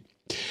thank you.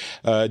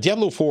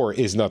 Diablo 4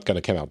 is not going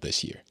to come out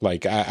this year.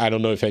 Like, I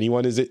don't know if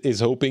anyone is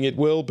hoping it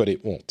will, but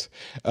it won't.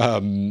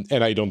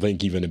 And I don't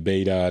think even a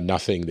beta,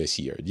 nothing this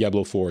year.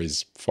 Diablo 4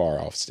 is far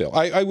off still.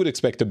 I would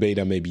expect a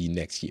beta maybe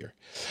next year.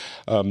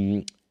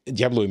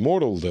 Diablo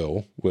Immortal,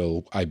 though,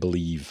 will, I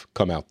believe,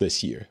 come out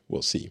this year.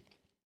 We'll see.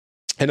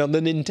 And on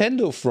the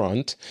Nintendo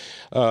front,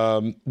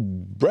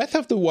 Breath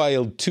of the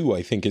Wild 2,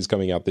 I think, is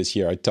coming out this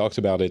year. I talked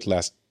about it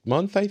last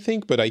month, I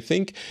think, but I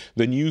think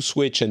the new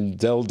Switch and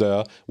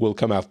Zelda will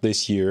come out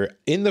this year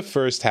in the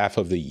first half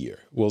of the year.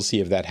 We'll see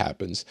if that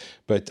happens,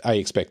 but I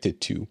expect it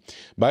to.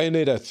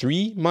 Bayonetta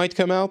 3 might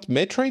come out.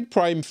 Metroid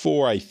Prime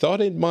 4, I thought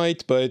it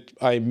might, but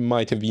I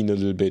might have been a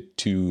little bit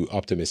too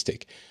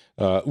optimistic.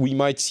 We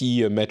might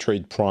see a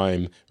Metroid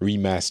Prime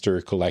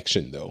remaster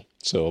collection, though,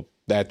 so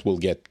that will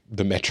get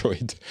the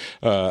Metroid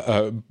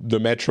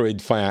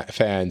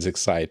fans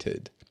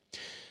excited.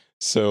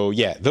 So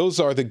yeah, those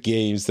are the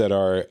games that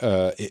are,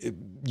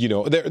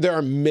 there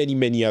are many,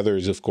 many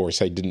others. Of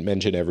course, I didn't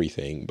mention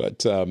everything, but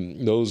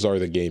those are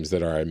the games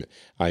that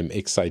I'm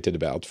excited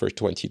about for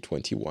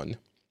 2021.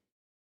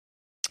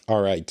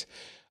 All right,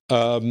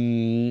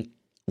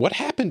 what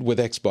happened with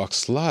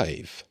Xbox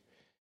Live?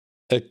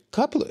 A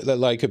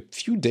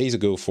few days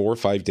ago, 4 or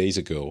 5 days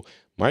ago,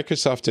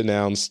 Microsoft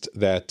announced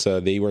that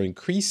they were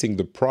increasing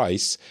the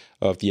price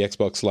of the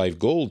Xbox Live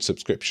Gold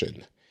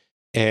subscription.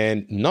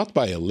 And not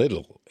by a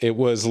little. It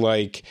was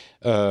like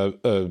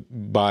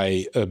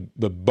by a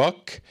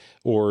buck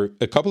or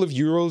a couple of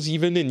euros,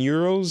 even in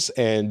euros,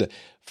 and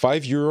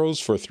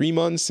 €5 for 3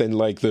 months. And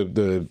like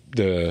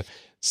the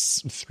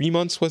 3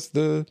 months was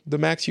the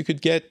max you could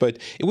get. But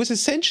it was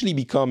essentially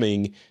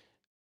becoming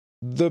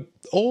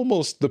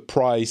almost the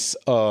price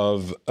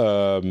of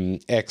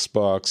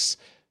Xbox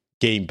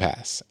Game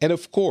Pass. And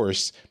of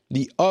course,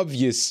 the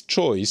obvious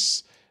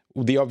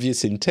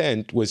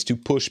intent was to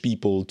push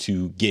people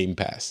to Game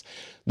Pass.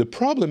 The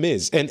problem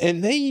is,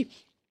 and they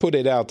put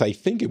it out, I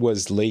think it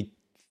was late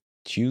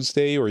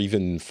Tuesday or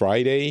even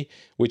Friday,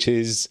 which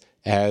is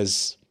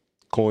as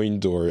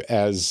coined or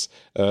as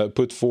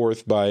put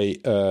forth by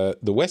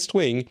the West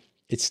Wing,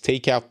 it's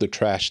take out the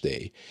trash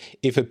day.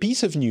 If a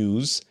piece of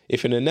news,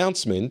 if an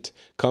announcement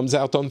comes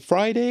out on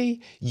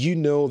Friday, you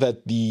know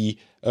that the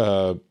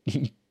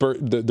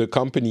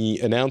company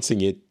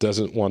announcing it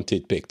doesn't want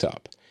it picked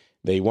up.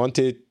 They want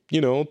it,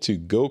 to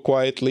go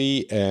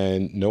quietly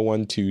and no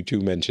one to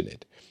mention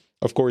it.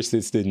 Of course,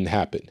 this didn't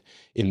happen.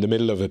 In the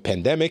middle of a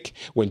pandemic,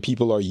 when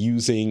people are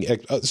using...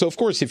 So, of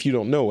course, if you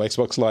don't know,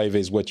 Xbox Live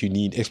is what you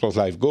need. Xbox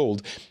Live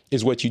Gold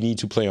is what you need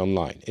to play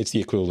online. It's the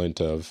equivalent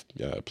of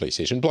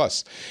PlayStation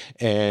Plus.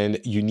 And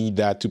you need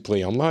that to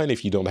play online.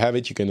 If you don't have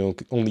it, you can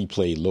only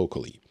play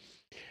locally.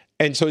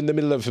 And so in the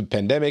middle of a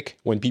pandemic,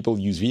 when people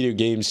use video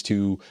games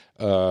to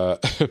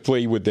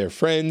play with their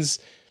friends,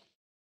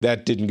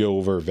 that didn't go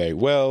over very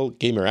well.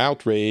 Gamer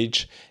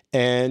outrage.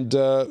 And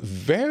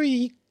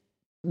very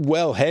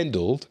well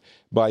handled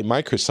by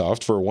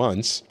Microsoft for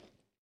once.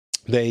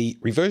 They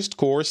reversed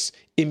course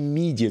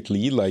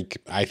immediately, like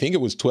I think it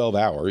was 12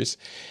 hours,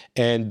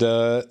 and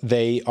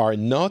they are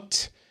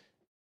not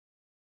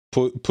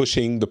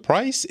pushing the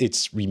price.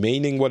 It's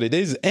remaining what it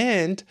is,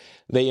 and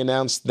they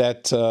announced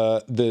that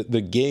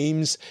the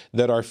games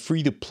that are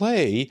free to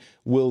play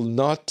will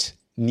not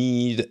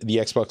need the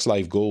Xbox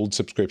Live Gold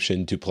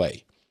subscription to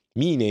play.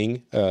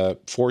 Meaning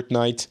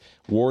Fortnite,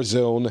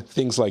 Warzone,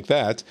 things like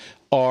that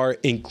are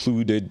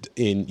included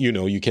in,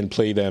 you can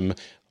play them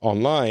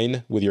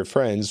online with your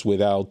friends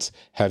without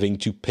having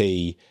to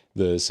pay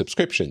the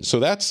subscription. So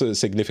that's a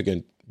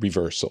significant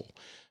reversal.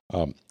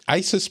 I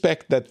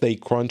suspect that they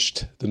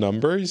crunched the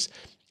numbers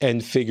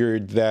and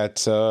figured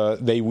that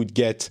they would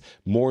get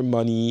more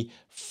money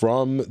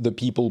from the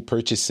people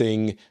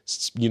purchasing,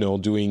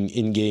 doing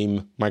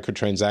in-game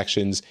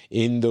microtransactions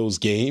in those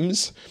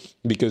games,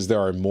 because there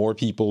are more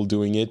people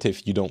doing it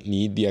if you don't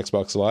need the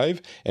Xbox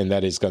Live, and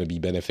that is going to be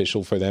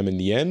beneficial for them in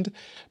the end.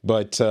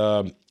 But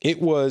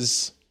it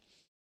was...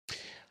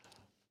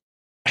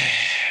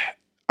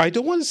 I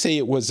don't want to say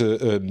it was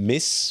a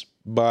miss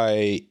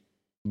by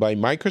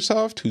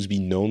Microsoft, who's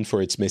been known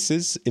for its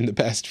misses in the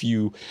past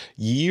few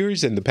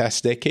years and the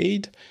past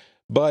decade,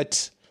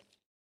 but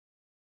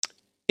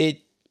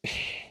it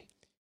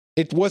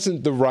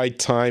wasn't the right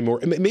time,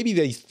 or maybe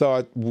they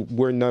thought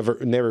we're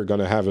never going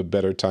to have a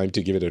better time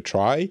to give it a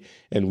try,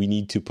 and we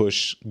need to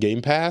push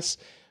Game Pass,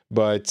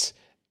 but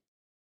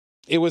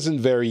it wasn't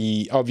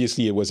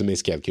obviously it was a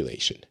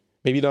miscalculation.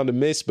 Maybe not a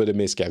miss, but a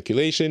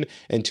miscalculation,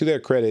 and to their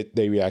credit,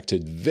 they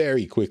reacted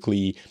very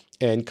quickly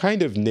and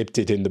kind of nipped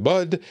it in the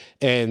bud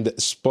and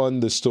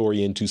spun the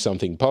story into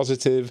something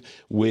positive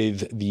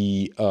with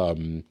the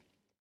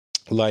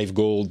Live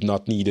Gold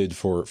not needed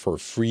for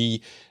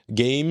free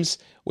games,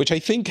 which I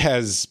think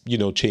has,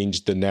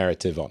 changed the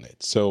narrative on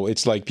it. So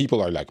it's like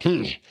people are like,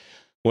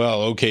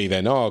 well, okay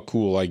then, oh,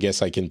 cool, I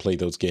guess I can play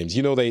those games.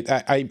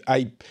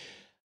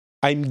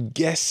 I'm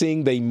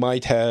guessing they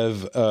might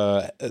have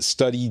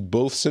studied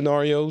both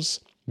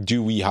scenarios.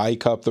 Do we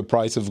hike up the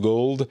price of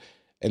gold?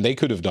 And they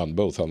could have done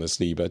both,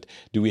 honestly, but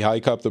do we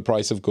hike up the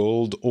price of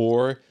gold,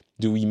 or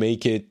do we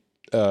make it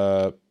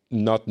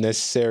not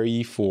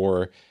necessary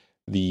for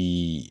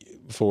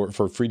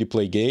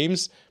free-to-play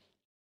games?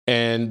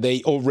 And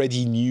they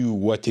already knew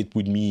what it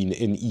would mean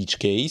in each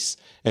case,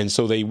 and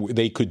so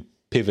they could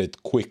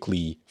pivot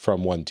quickly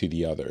from one to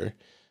the other.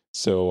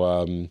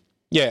 So,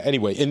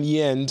 anyway, in the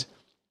end,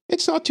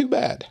 it's not too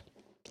bad,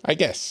 I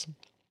guess.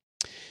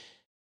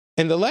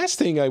 And the last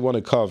thing I want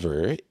to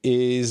cover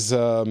is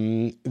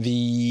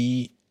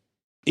the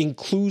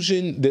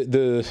inclusion,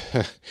 the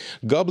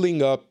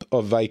gobbling up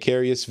of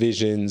Vicarious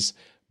Visions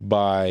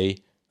by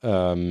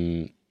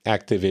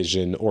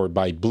Activision or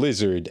by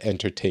Blizzard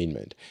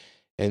Entertainment.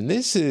 And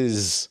this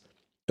is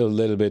a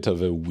little bit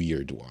of a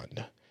weird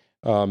one.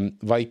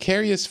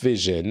 Vicarious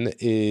Vision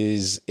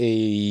is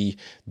a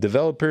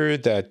developer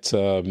that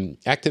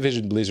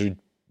Activision Blizzard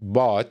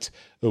bought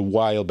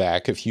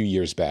a few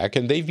years back,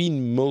 and they've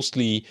been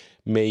mostly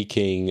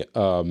making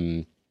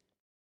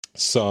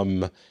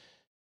some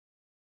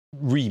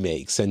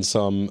remakes and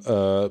some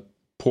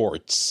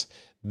ports.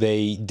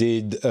 They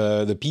did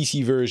the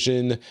PC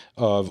version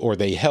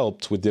they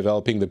helped with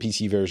developing the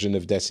PC version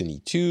of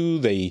Destiny 2.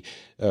 They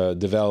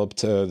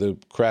developed the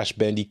Crash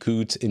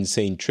Bandicoot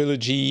Insane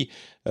Trilogy,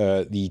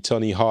 the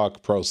Tony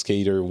Hawk Pro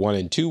Skater 1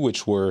 and 2,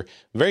 which were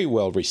very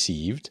well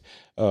received.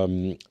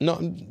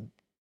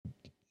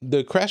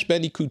 The Crash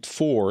Bandicoot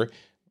 4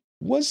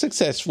 was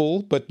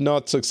successful, but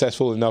not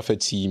successful enough,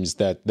 it seems,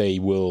 that they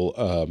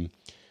will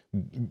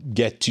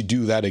get to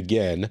do that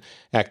again.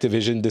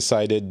 Activision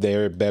decided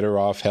they're better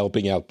off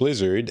helping out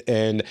Blizzard,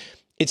 and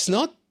it's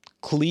not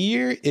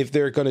clear if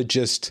they're going to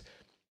just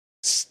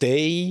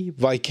stay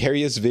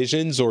Vicarious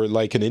Visions or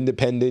like an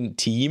independent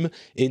team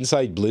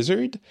inside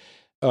Blizzard.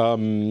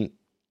 And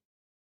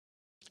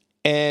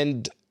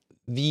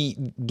the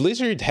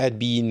Blizzard had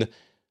been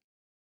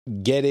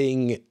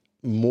getting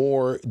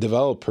more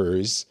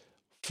developers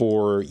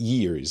for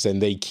years,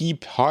 and they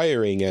keep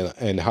hiring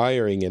and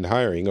hiring and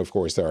hiring. Of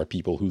course, there are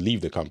people who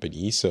leave the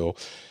company,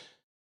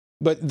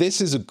 but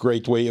this is a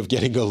great way of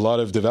getting a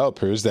lot of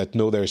developers that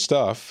know their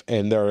stuff,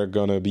 and they're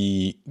going to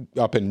be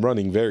up and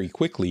running very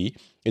quickly.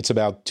 It's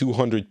about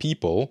 200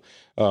 people.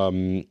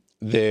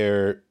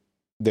 They're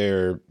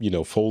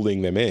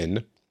folding them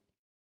in,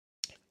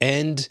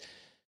 and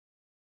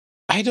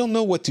I don't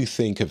know what to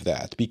think of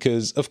that,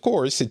 because of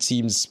course it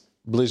seems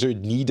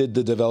Blizzard needed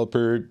the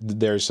developer.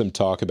 There's some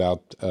talk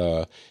about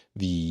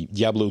the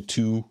Diablo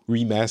 2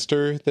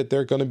 remaster that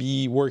they're going to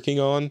be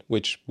working on,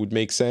 which would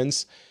make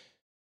sense.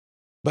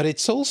 But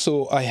it's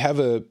also,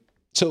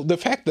 so the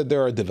fact that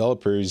there are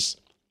developers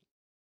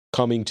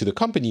coming to the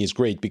company is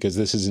great, because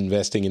this is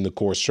investing in the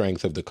core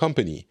strength of the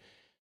company.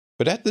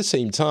 But at the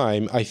same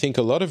time, I think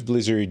a lot of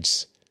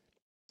Blizzard's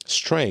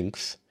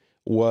strength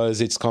was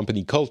its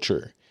company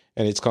culture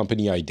and its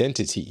company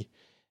identity.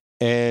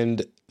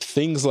 And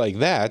things like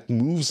that,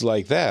 moves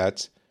like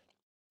that,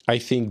 I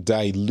think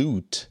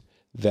dilute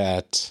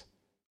that,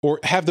 or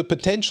have the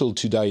potential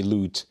to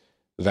dilute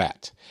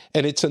that.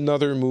 And it's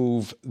another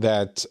move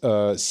that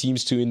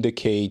seems to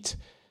indicate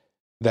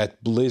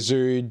that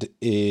Blizzard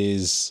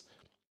is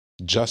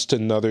just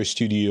another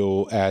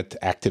studio at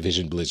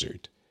Activision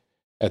Blizzard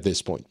at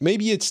this point.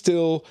 Maybe it's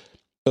still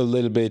a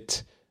little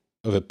bit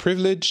of a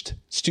privileged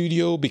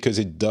studio because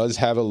it does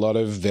have a lot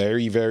of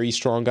very, very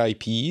strong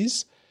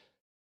IPs.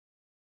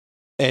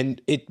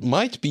 And it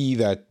might be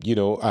that,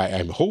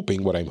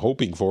 what I'm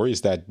hoping for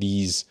is that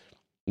these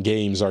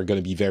games are going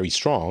to be very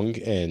strong,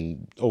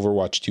 and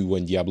Overwatch 2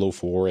 and Diablo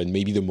 4 and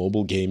maybe the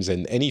mobile games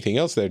and anything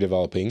else they're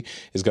developing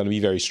is going to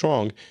be very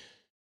strong.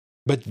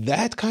 But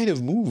that kind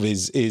of move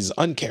is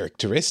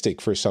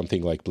uncharacteristic for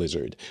something like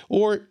Blizzard.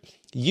 Or,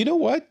 you know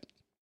what?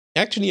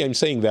 Actually, I'm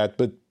saying that,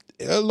 but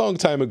a long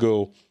time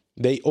ago,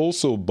 they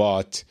also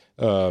bought,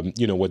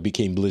 what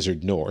became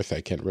Blizzard North.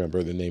 I can't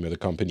remember the name of the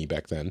company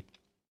back then.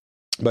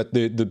 But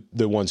the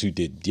ones who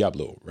did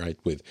Diablo, right,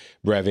 with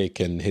Brevik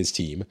and his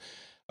team.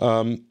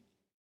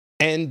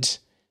 And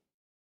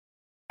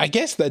I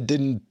guess that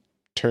didn't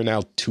turn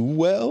out too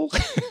well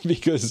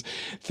because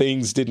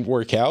things didn't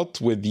work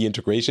out with the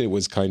integration. It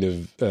was kind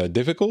of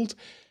difficult,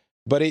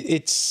 but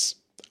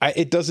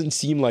it doesn't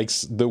seem like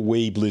the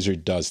way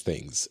Blizzard does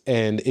things.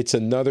 And it's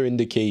another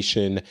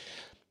indication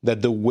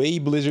that the way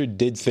Blizzard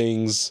did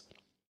things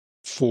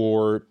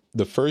for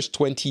the first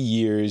 20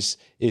 years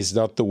is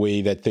not the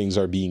way that things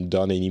are being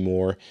done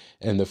anymore.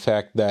 And the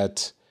fact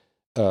that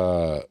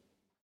that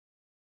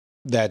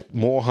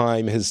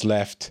Morhaime has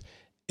left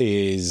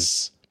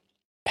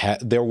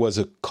there was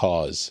a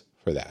cause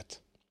for that.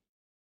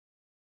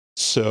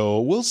 So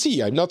we'll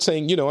see. I'm not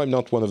saying, I'm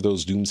not one of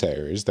those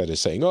doomsayers that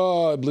is saying,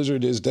 oh,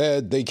 Blizzard is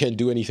dead, they can't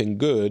do anything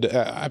good.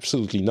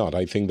 Absolutely not.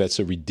 I think that's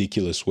a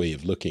ridiculous way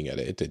of looking at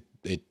it.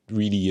 It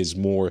really is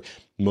more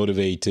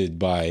motivated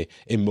by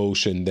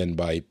emotion than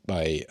by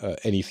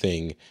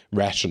anything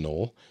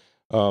rational.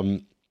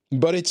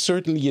 But it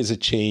certainly is a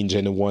change,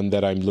 and one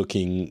that I'm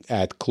looking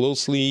at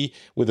closely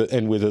with a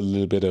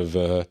little bit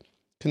of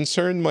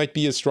concern might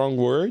be a strong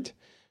word,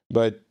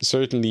 but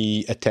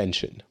certainly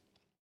attention.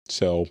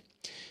 So,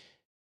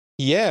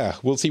 yeah,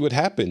 we'll see what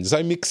happens.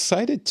 I'm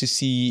excited to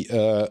see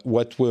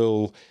what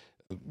will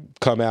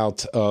come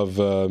out of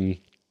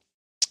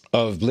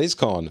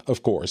BlizzCon,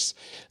 of course.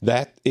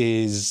 That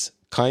is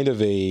kind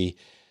of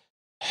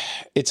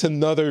it's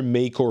another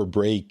make or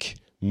break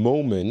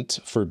moment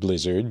for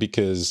Blizzard,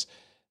 because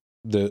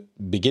the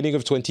beginning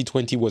of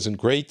 2020 wasn't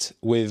great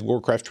with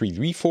Warcraft 3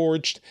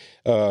 Reforged.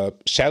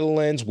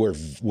 Shadowlands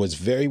was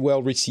very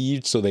well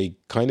received, so they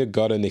kind of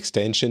got an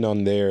extension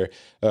on their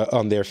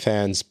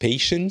fans'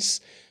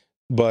 patience.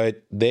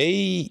 But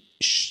they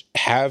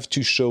have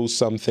to show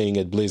something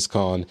at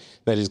BlizzCon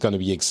that is going to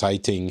be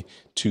exciting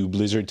to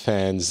Blizzard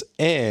fans,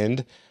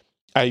 and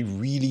I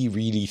really,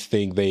 really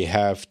think they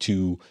have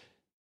to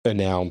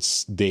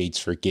announce dates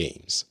for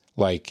games.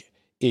 Like,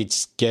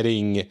 it's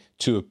getting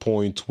to a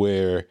point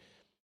where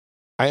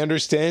I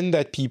understand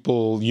that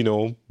people,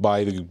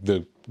 by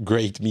the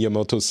great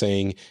Miyamoto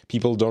saying,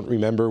 people don't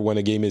remember when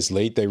a game is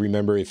late, they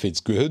remember if it's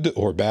good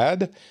or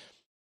bad.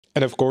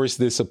 And of course,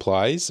 this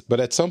applies, but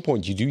at some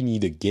point, you do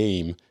need a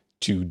game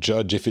to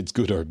judge if it's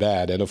good or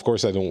bad. And of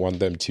course, I don't want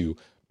them to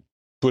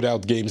put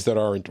out games that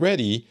aren't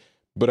ready,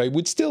 but I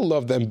would still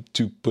love them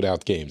to put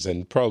out games.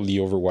 And probably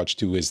Overwatch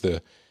 2 is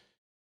the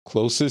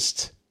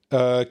closest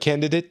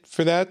candidate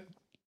for that.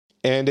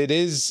 And it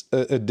is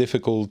a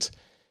difficult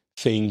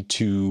thing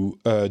to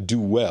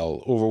do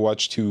well.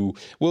 Overwatch 2,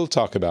 we'll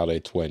talk about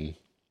it when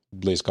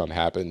BlizzCon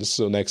happens,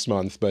 so next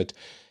month. But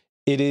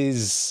it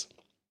is,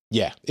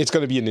 it's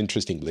going to be an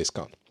interesting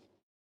BlizzCon.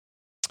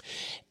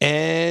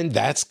 And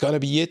that's going to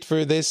be it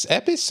for this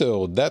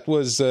episode. That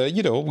was,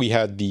 we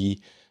had the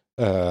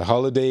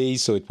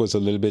holidays, so it was a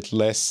little bit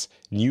less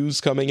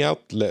news coming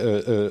out,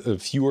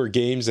 fewer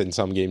games, and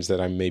some games that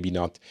I'm maybe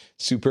not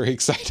super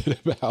excited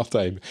about.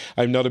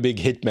 I'm not a big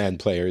Hitman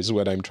player is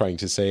what I'm trying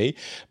to say,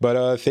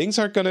 but things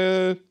are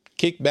gonna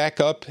kick back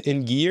up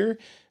in gear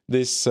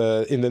this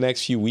in the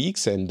next few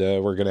weeks, and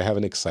we're gonna have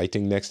an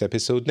exciting next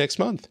episode next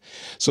month.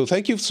 So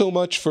thank you so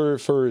much for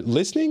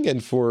listening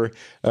and for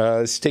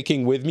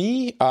sticking with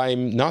me.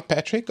 I'm Not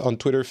Patrick on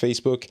Twitter,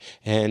 Facebook,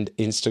 and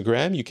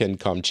Instagram. You can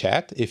come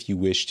chat if you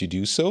wish to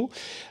do so,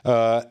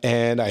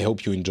 and I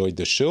hope you enjoyed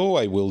the show.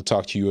 I will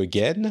talk to you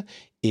again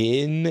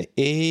in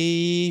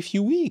a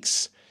few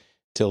weeks.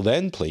 Till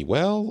then, play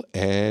well,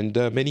 and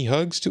many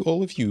hugs to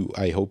all of you.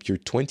 I hope your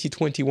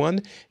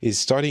 2021 is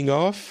starting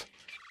off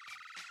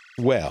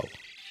well.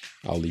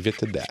 I'll leave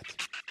it at that.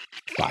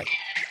 Bye.